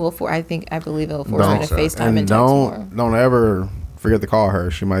 Moving will I believe it'll force me to FaceTime and text more. Don't ever forget to call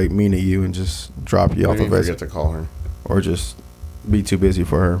her. She might mean to you and just drop you off the Forget visit, to call her. or just be too busy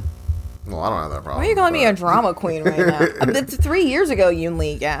for her. Well, I don't have that problem. Why are you calling me but- a drama queen right now? It's 3 years ago,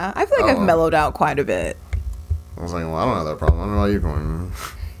 Yunli. Yeah, I feel like I've mellowed out quite a bit. I was like, well, I don't have that problem. I don't know how you're going.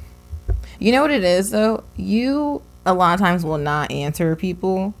 You know what it is though? You a lot of times will not answer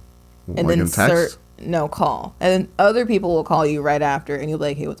people, and Like then in text? call, and then other people will call you right after, and you'll be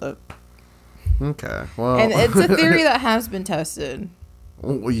like, "Hey, what's up?" Okay. Well. And it's a theory that has been tested.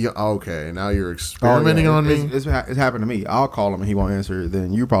 Well, yeah, okay, now you're experimenting on me. It's happened to me. I'll call him and he won't answer.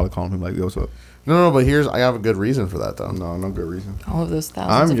 Then you probably call him like, "Yo, what's up?" No, but I have a good reason for that though. No good reason. All of those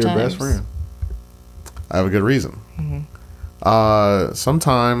thousands I'm of your times. best friend. I have a good reason.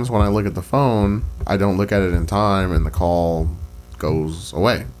 Sometimes when I look at the phone, I don't look at it in time, and the call goes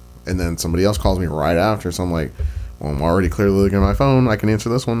away, and then somebody else calls me right after. So I'm like, well, I'm already clearly looking at my phone. I can answer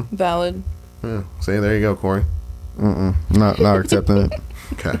this one. Valid. Yeah. See, there you go, Corey. Not accepting it.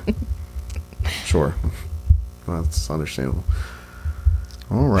 Okay. Sure. That's understandable.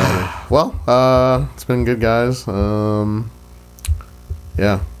 All right. Well, it's been good, guys.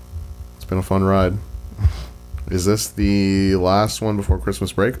 Yeah, it's been a fun ride. Is this the last one before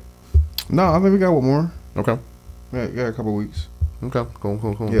Christmas break? No, I think we got one more. Okay. Yeah, got a couple weeks. Okay. Cool.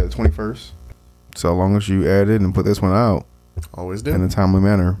 Yeah, the 21st. So long as you edit and put this one out Always do. in a timely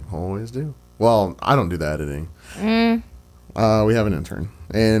manner. Always do. Well, I don't do the editing. We have an intern,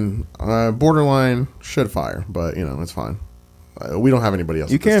 and borderline should fire, but it's fine. We don't have anybody else.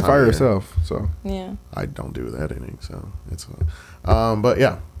 You at this can't time fire of year. yourself, so Yeah. I don't do the editing, so it's fine. But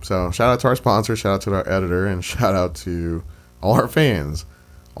yeah, so shout out to our sponsor, shout out to our editor, and shout out to all our fans.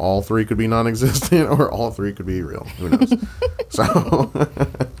 All three could be non-existent, or all three could be real. Who knows? So,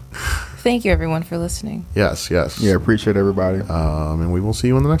 Thank you, everyone, for listening. yes. yeah, appreciate everybody. And we will see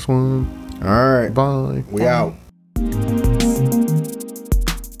you on the next one. All right, Bye. we Bye. out.